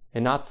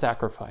and not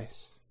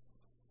sacrifice.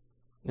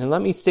 And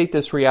let me state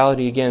this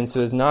reality again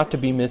so as not to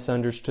be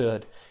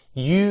misunderstood.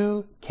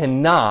 You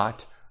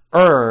cannot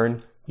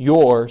earn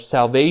your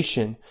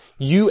salvation.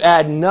 You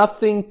add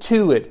nothing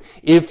to it.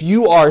 If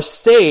you are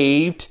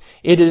saved,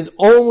 it is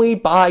only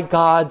by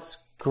God's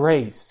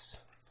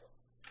grace.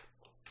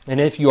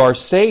 And if you are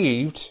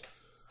saved,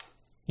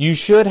 you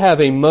should have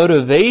a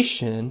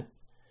motivation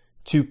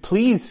to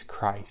please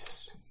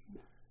Christ.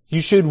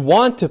 You should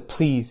want to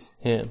please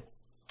Him.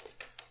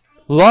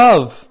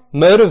 Love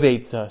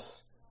motivates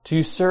us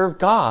to serve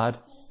God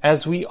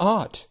as we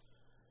ought.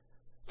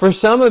 For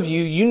some of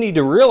you, you need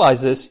to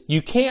realize this.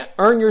 You can't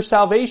earn your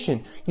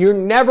salvation. You're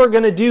never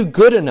going to do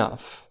good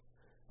enough.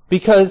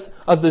 Because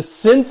of the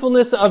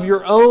sinfulness of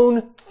your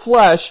own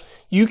flesh,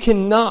 you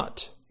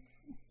cannot.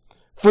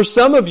 For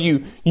some of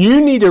you, you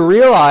need to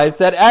realize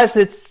that as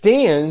it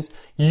stands,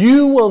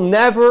 you will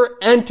never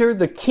enter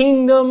the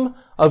kingdom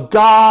of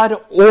God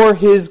or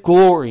His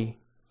glory.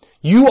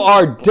 You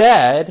are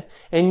dead,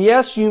 and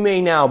yes, you may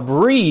now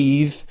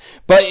breathe,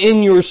 but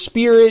in your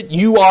spirit,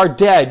 you are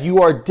dead.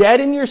 You are dead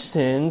in your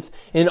sins,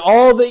 in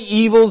all the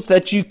evils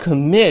that you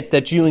commit,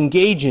 that you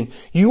engage in.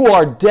 You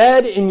are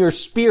dead in your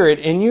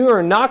spirit, and you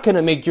are not going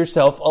to make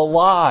yourself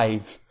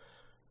alive.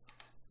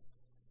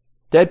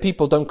 Dead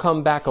people don't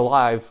come back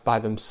alive by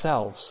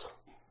themselves.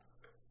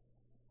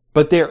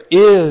 But there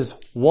is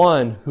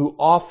one who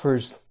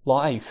offers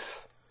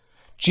life.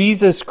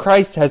 Jesus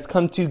Christ has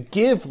come to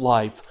give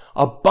life,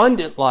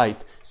 abundant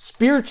life,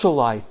 spiritual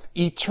life,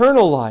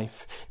 eternal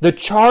life. The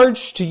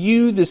charge to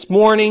you this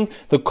morning,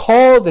 the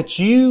call that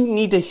you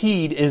need to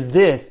heed is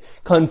this: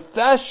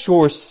 confess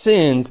your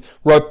sins,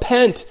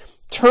 repent,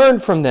 turn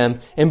from them,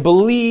 and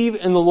believe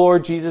in the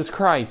Lord Jesus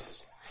Christ.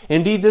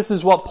 Indeed, this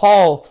is what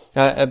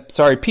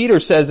Peter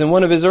says in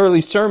one of his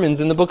early sermons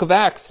in the book of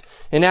Acts.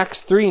 In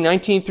Acts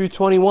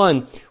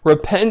 3:19-21,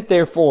 repent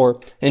therefore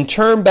and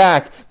turn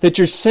back, that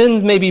your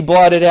sins may be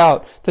blotted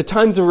out, that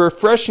times of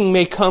refreshing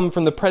may come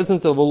from the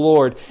presence of the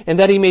Lord, and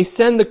that he may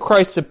send the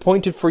Christ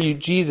appointed for you,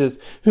 Jesus,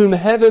 whom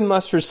heaven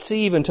must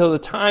receive until the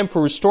time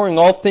for restoring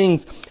all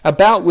things,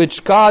 about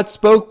which God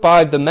spoke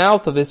by the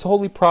mouth of his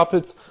holy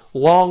prophets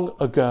long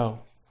ago.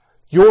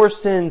 Your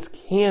sins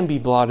can be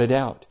blotted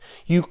out.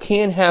 You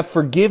can have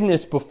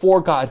forgiveness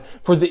before God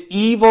for the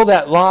evil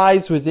that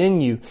lies within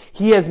you.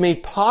 He has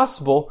made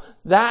possible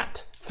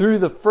that through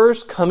the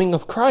first coming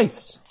of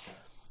Christ.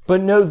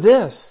 But know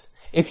this: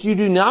 if you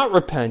do not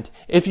repent,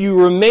 if you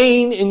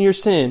remain in your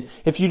sin,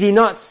 if you do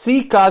not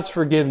seek God's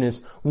forgiveness,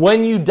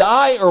 when you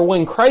die or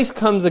when Christ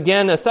comes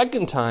again a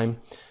second time,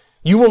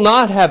 you will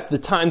not have the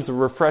times of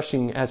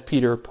refreshing, as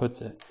Peter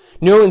puts it.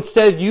 No,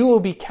 instead, you will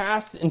be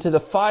cast into the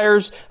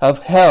fires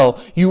of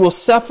hell. You will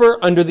suffer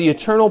under the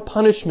eternal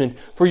punishment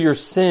for your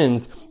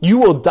sins. You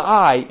will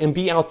die and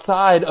be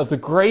outside of the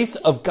grace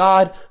of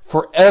God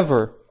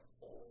forever.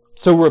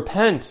 So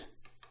repent.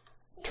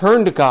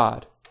 Turn to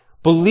God.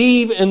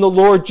 Believe in the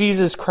Lord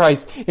Jesus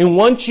Christ. And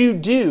once you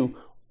do,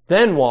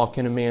 then walk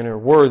in a manner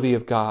worthy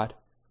of God.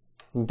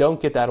 And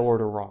don't get that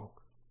order wrong.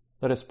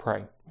 Let us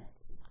pray.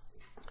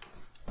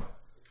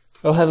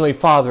 Oh, Heavenly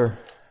Father,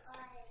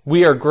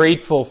 we are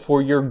grateful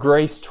for your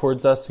grace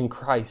towards us in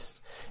Christ.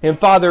 And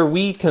Father,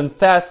 we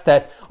confess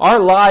that our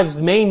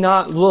lives may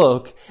not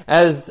look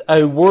as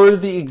a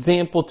worthy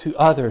example to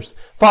others.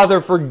 Father,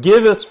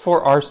 forgive us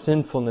for our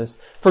sinfulness.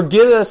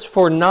 Forgive us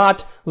for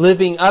not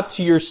living up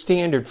to your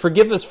standard.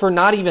 Forgive us for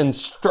not even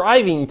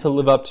striving to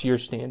live up to your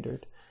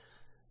standard.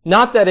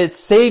 Not that it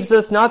saves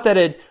us, not that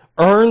it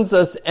earns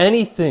us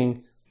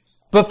anything,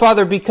 but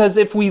Father, because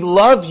if we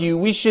love you,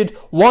 we should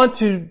want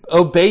to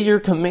obey your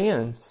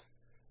commands.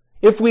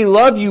 If we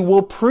love you,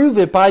 we'll prove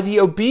it by the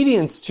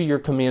obedience to your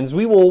commands.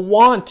 We will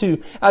want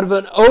to, out of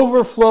an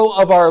overflow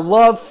of our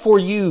love for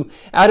you,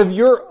 out of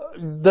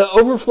the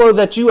overflow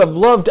that you have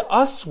loved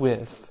us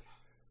with,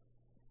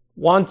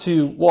 want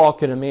to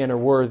walk in a manner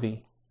worthy.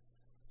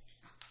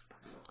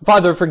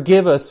 Father,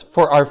 forgive us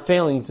for our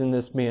failings in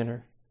this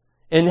manner,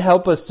 and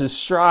help us to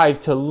strive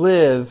to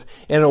live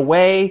in a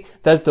way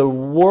that the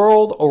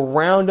world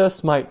around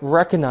us might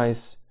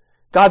recognize.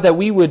 God, that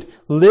we would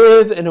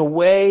live in a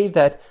way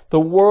that the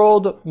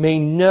world may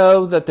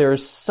know that there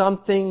is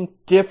something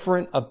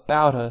different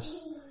about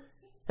us.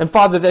 And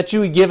Father, that you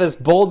would give us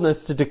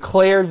boldness to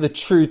declare the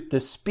truth, to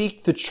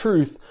speak the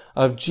truth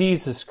of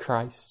Jesus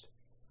Christ.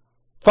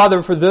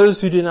 Father, for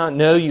those who do not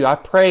know you, I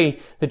pray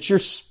that your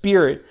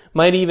Spirit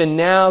might even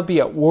now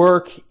be at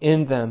work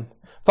in them.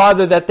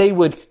 Father, that they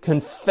would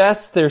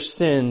confess their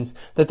sins,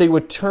 that they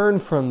would turn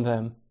from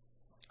them,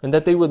 and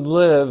that they would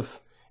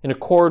live in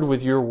accord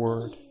with your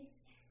word.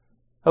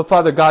 Oh,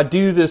 Father God,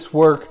 do this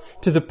work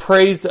to the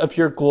praise of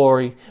your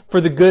glory, for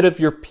the good of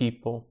your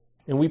people.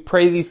 And we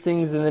pray these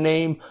things in the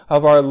name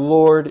of our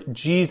Lord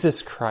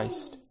Jesus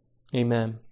Christ. Amen.